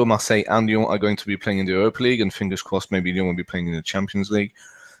like Bordeaux, Marseille, and Lyon are going to be playing in the Europa League, and fingers crossed, maybe Lyon will be playing in the Champions League.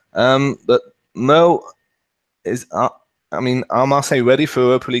 But Mo, are Marseille ready for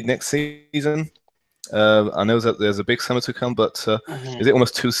Europa League next season? I know that there's a big summer to come, but is it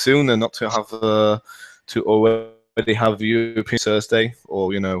almost too soon and not to have to already have European Thursday,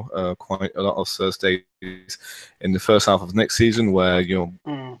 or quite a lot of Thursdays in the first half of next season, where you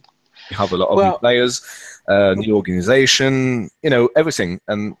have a lot of new players, new organization, everything.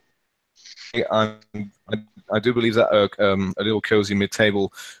 And I do believe that a little cozy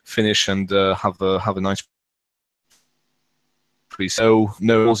mid-table finish and have a nice. So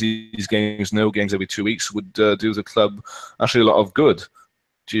no these games, no games every 2 weeks would do the club actually a lot of good.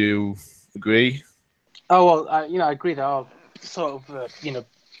 Do you agree? Oh well, I agree. There are sort of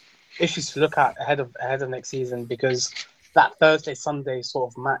issues to look at ahead of next season, because that Thursday Sunday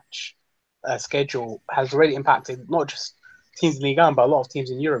sort of match schedule has already impacted not just teams in Ligue 1 but a lot of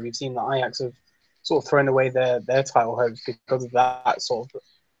teams in Europe. We've seen that Ajax have sort of thrown away their title hopes because of that sort of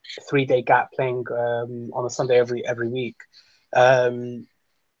 3-day gap playing on a Sunday every week. It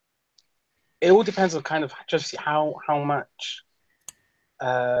all depends on kind of just how much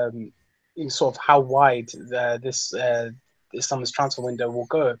sort of how wide this summer's transfer window will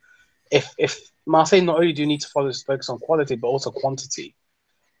go. If Marseille not only do need to focus on quality but also quantity.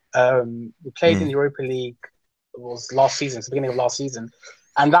 We played in the Europa League, it was last season, it's the beginning of last season,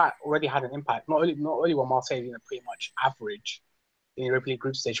 and that already had an impact. Not only were Marseille pretty much average in the Europa League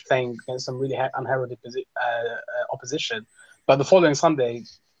group stage, playing against some really unheralded opposition, but the following Sunday,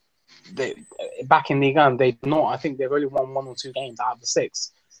 back in Ligue 1, I think they've only won 1 or 2 games out of the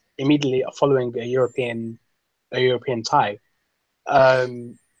 6 immediately following a European tie.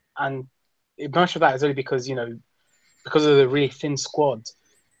 And much of that is only because because of the really thin squad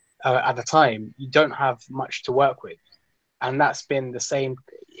at the time, you don't have much to work with, and that's been the same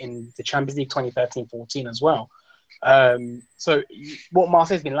in the Champions League 2013-14 as well. So what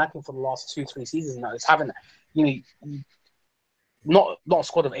Marseille's been lacking for the last 2-3 seasons now is having not a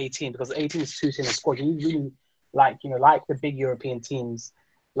squad of 18, because 18 is too thin a squad. You really like the big European teams,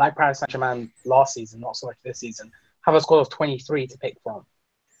 like Paris Saint-Germain last season, not so much this season, have a squad of 23 to pick from.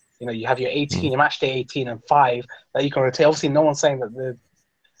 You have your 18, your match day 18 and 5 that you can rotate. Obviously, no one's saying that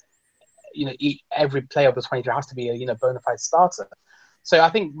every player of the 23 has to be a bona fide starter. So I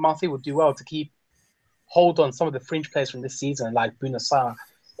think Marseille would do well to hold on some of the fringe players from this season, like Bouna Sarr,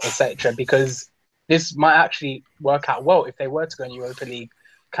 etc., because this might actually work out well if they were to go in Europa League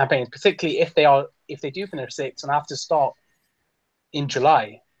campaigns, particularly if they do finish 6th and have to start in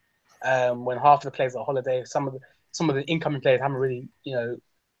July, when half of the players are on holiday. Some of the incoming players haven't really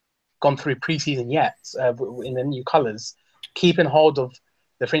gone through pre-season yet in the new colours. Keeping hold of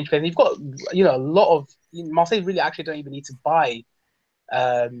the fringe players. You've got a lot of Marseille really actually don't even need to buy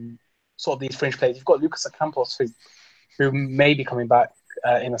sort of these fringe players. You've got Lucas Ocampos who may be coming back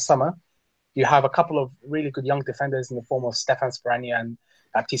in the summer. You have a couple of really good young defenders in the form of Stéphane Speragna and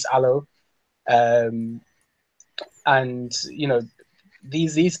Baptiste Allo. And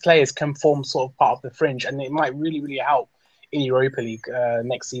these players can form sort of part of the fringe, and it might really, really help in Europa League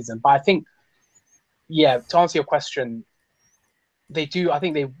next season. But I think, to answer your question, I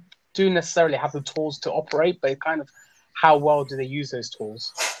think they do necessarily have the tools to operate, but kind of how well do they use those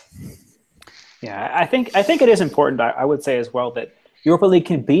tools? Yeah, I think it is important. I would say as well that Europa League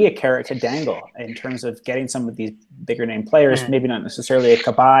can be a carrot to dangle in terms of getting some of these bigger name players, maybe not necessarily a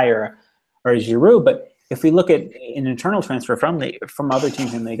Cabaye or a Giroud, but if we look at an internal transfer from other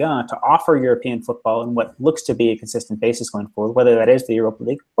teams in Ligue 1 to offer European football in what looks to be a consistent basis going forward, whether that is the Europa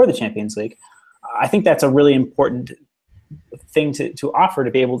League or the Champions League, I think that's a really important thing to offer,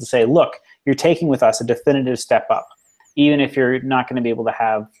 to be able to say, look, you're taking with us a definitive step up, even if you're not going to be able to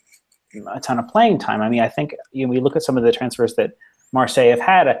have a ton of playing time. I mean, I think we look at some of the transfers that Marseille have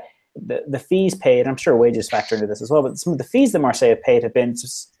had, the fees paid, I'm sure wages factor into this as well, but some of the fees that Marseille have paid have been,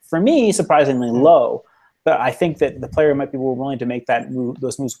 for me, surprisingly low. But I think that the player might be more willing to make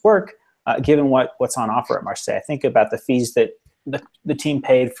those moves work, given what's on offer at Marseille. I think about the fees that the team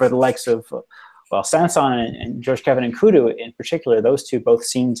paid for the likes of well, Sanson and George Kevin Nkudu in particular, those two both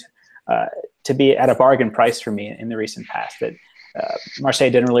seemed to be at a bargain price for me in the recent past. That Marseille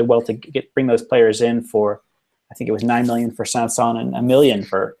did really well to bring those players in for, I think it was 9 million for Sanson and 1 million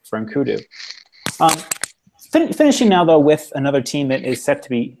for Nkudu. Finishing now though with another team that is set to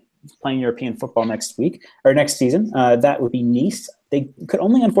be playing European football next season. That would be Nice. They could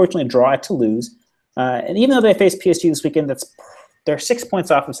only unfortunately draw at Toulouse, and even though they face PSG this weekend, they're 6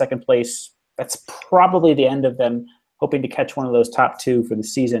 points off of second place. That's probably the end of them hoping to catch one of those top two for the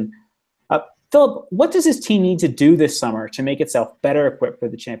season. Philip, what does this team need to do this summer to make itself better equipped for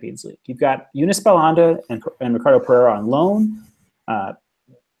the Champions League? You've got Younes Belhanda and Ricardo Pereira on loan.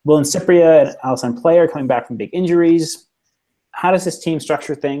 Willian Cypria and Alassane Player coming back from big injuries. How does this team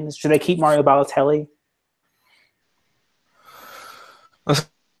structure things? Should they keep Mario Balotelli? I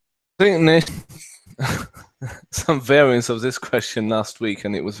think some variants of this question last week,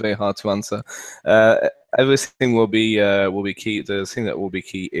 and it was very hard to answer. Everything will be key. The thing that will be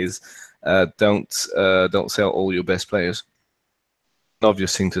key is don't sell all your best players.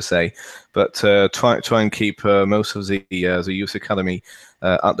 Obvious thing to say, but try and keep most of the youth academy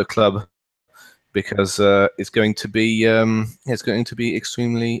at the club, because it's going to be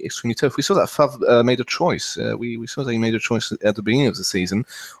extremely tough. We saw that Favre made a choice. We saw that he made a choice at the beginning of the season,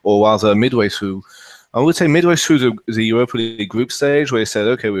 or rather midway through. I would say midway through the Europa League group stage, where he said,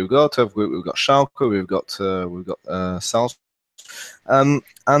 "Okay, we've got Schalke, we've got Salzburg." And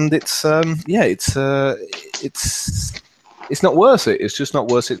it's not worth it. It's just not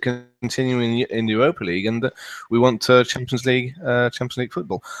worth it continuing in the Europa League, and we want Champions League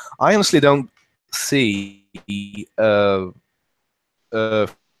football. I honestly don't see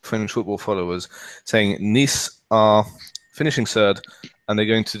French football followers saying Nice are finishing third and they're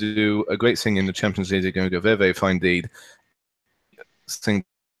going to do a great thing in the Champions League. They're going to go very, very fine indeed. I think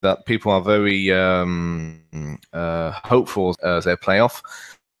that people are very hopeful as their playoff.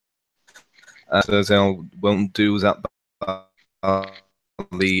 So they won't do that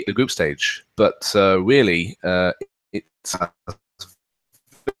the group stage, but really it's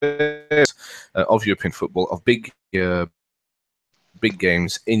of European football, of big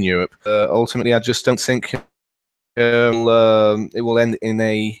games in Europe. Ultimately, I just don't think it will end in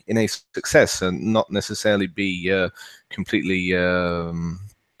a success, and not necessarily be completely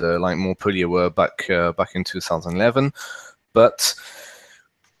like Montpellier were back in 2011, but.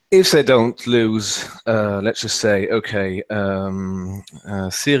 If they don't lose, let's just say, okay,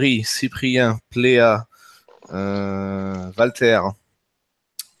 Seri, Cyprien, Plea, Walter,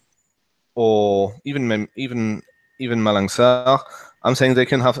 or even Malang Sarr, I'm saying they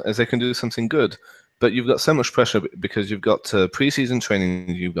can do something good. But you've got so much pressure because you've got pre-season training,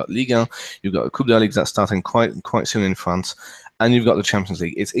 you've got Ligue 1, you've got Coupe de la Ligue that's starting quite soon in France, and you've got the Champions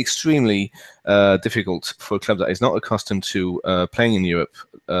League. It's extremely difficult for a club that is not accustomed to playing in Europe.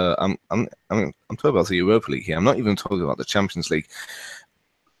 I'm talking about the Europa League here. I'm not even talking about the Champions League.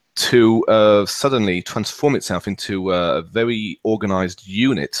 To suddenly transform itself into a very organized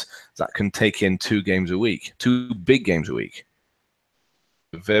unit that can take in 2 big games a week.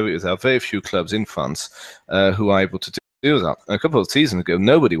 There are very few clubs in France who are able to do that. A couple of seasons ago,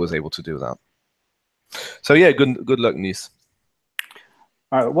 nobody was able to do that. So yeah, good luck, Nice.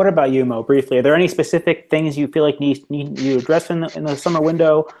 All right, what about you, Mo? Briefly, are there any specific things you feel like need you address in the summer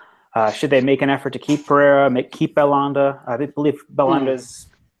window? Should they make an effort to keep Pereira, keep Belhanda? I believe Belhanda's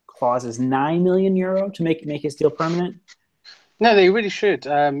clause is €9 million to make his deal permanent. No, they really should.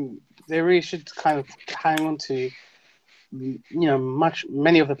 They really should kind of hang on to,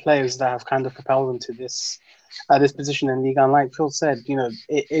 many of the players that have kind of propelled them to this position in Ligue 1. Like Phil said,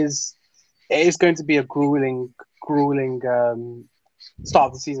 it is going to be a grueling start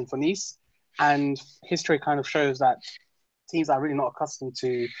of the season for Nice, and history kind of shows that teams are really not accustomed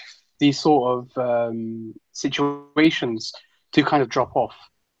to these sort of situations to kind of drop off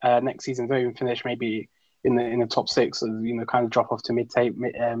next season. They'll even finish maybe in the top 6, or kind of drop off to mid-table.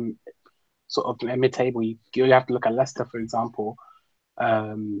 You have to look at Leicester, for example,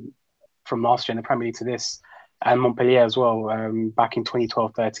 from last year in the Premier League to this, and Montpellier as well, back in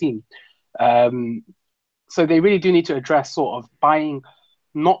 2012-13. So they really do need to address sort of buying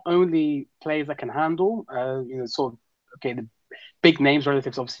not only players that can handle, the big names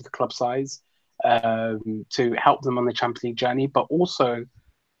relative to obviously the club size, to help them on the Champions League journey, but also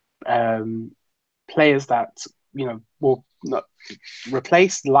players that will not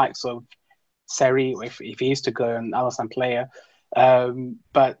replace the likes of Seri if he is to go, and Alassane Player,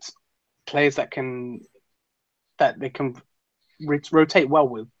 but players that they can rotate well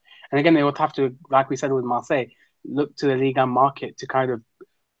with. And again, they would have to, like we said with Marseille, look to the Ligue 1 market to kind of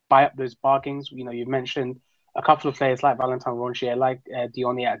buy up those bargains. You've mentioned a couple of players like Valentin Rongier, like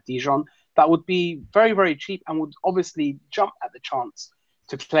Dione at Dijon, that would be very, very cheap and would obviously jump at the chance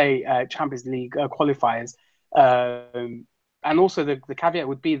to play Champions League qualifiers. And also the caveat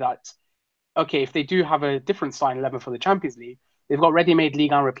would be that, okay, if they do have a different starting 11 for the Champions League, they've got ready-made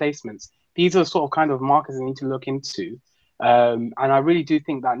Ligue 1 replacements. These are sort of kind of markers they need to look into. And I really do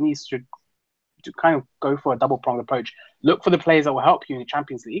think that needs to kind of go for a double-pronged approach. Look for the players that will help you in the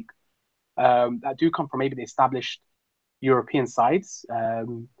Champions League, that do come from maybe the established European sides,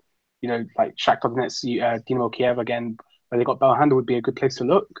 like Shakhtar Donetsk, Dynamo Kiev again, where they got Belhanda would be a good place to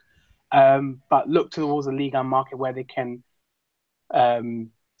look. But look towards the Ligue 1 market where they can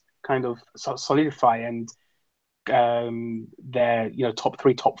kind of solidify and their top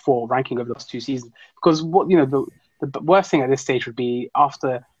 3, top 4 ranking over the last 2 seasons. Because the worst thing at this stage would be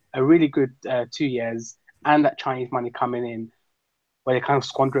after a really good 2 years and that Chinese money coming in, where they kind of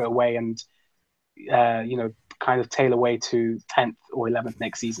squander it away and kind of tail away to 10th or 11th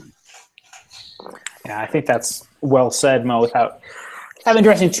next season. Yeah, I think that's well said, Mo, without having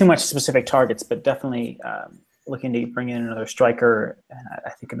addressing too much specific targets, but definitely looking to bring in another striker.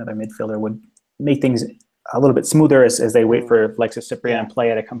 I think another midfielder would make things a little bit smoother as they wait for likes of Cyprien and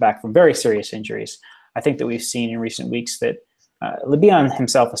Playa to come back from very serious injuries. I think that we've seen in recent weeks that Lebihan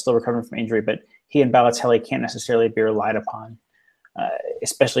himself is still recovering from injury, but he and Balotelli can't necessarily be relied upon,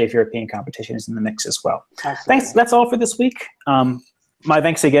 especially if European competition is in the mix as well. Absolutely. Thanks. That's all for this week. My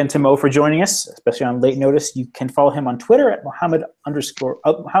thanks again to Mo for joining us, especially on late notice. You can follow him on Twitter at Mohammed Ali,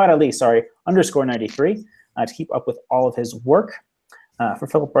 _93, to keep up with all of his work. For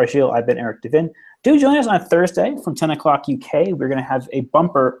Philip Bargil, I've been Eric Devin. Do join us on Thursday from 10 o'clock UK. We're going to have a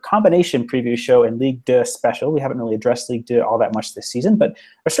bumper combination preview show and Ligue 2 special. We haven't really addressed Ligue 2 all that much this season, but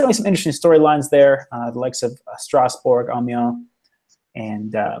there's certainly some interesting storylines there, the likes of Strasbourg, Amiens,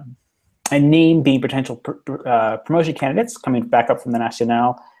 and Nîmes being potential promotion candidates coming back up from the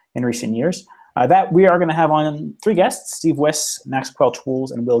National in recent years. That we are going to have on 3 guests, Steve West, Max Quelch-Wools,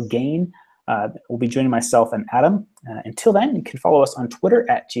 and Will Gain. Will be joining myself and Adam. Until then, you can follow us on Twitter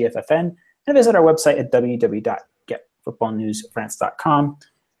at GFFN and visit our website at www.getfootballnewsfrance.com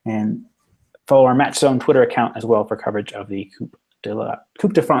and follow our Match Zone Twitter account as well for coverage of the Coupe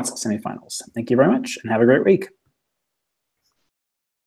de France semifinals. Thank you very much and have a great week.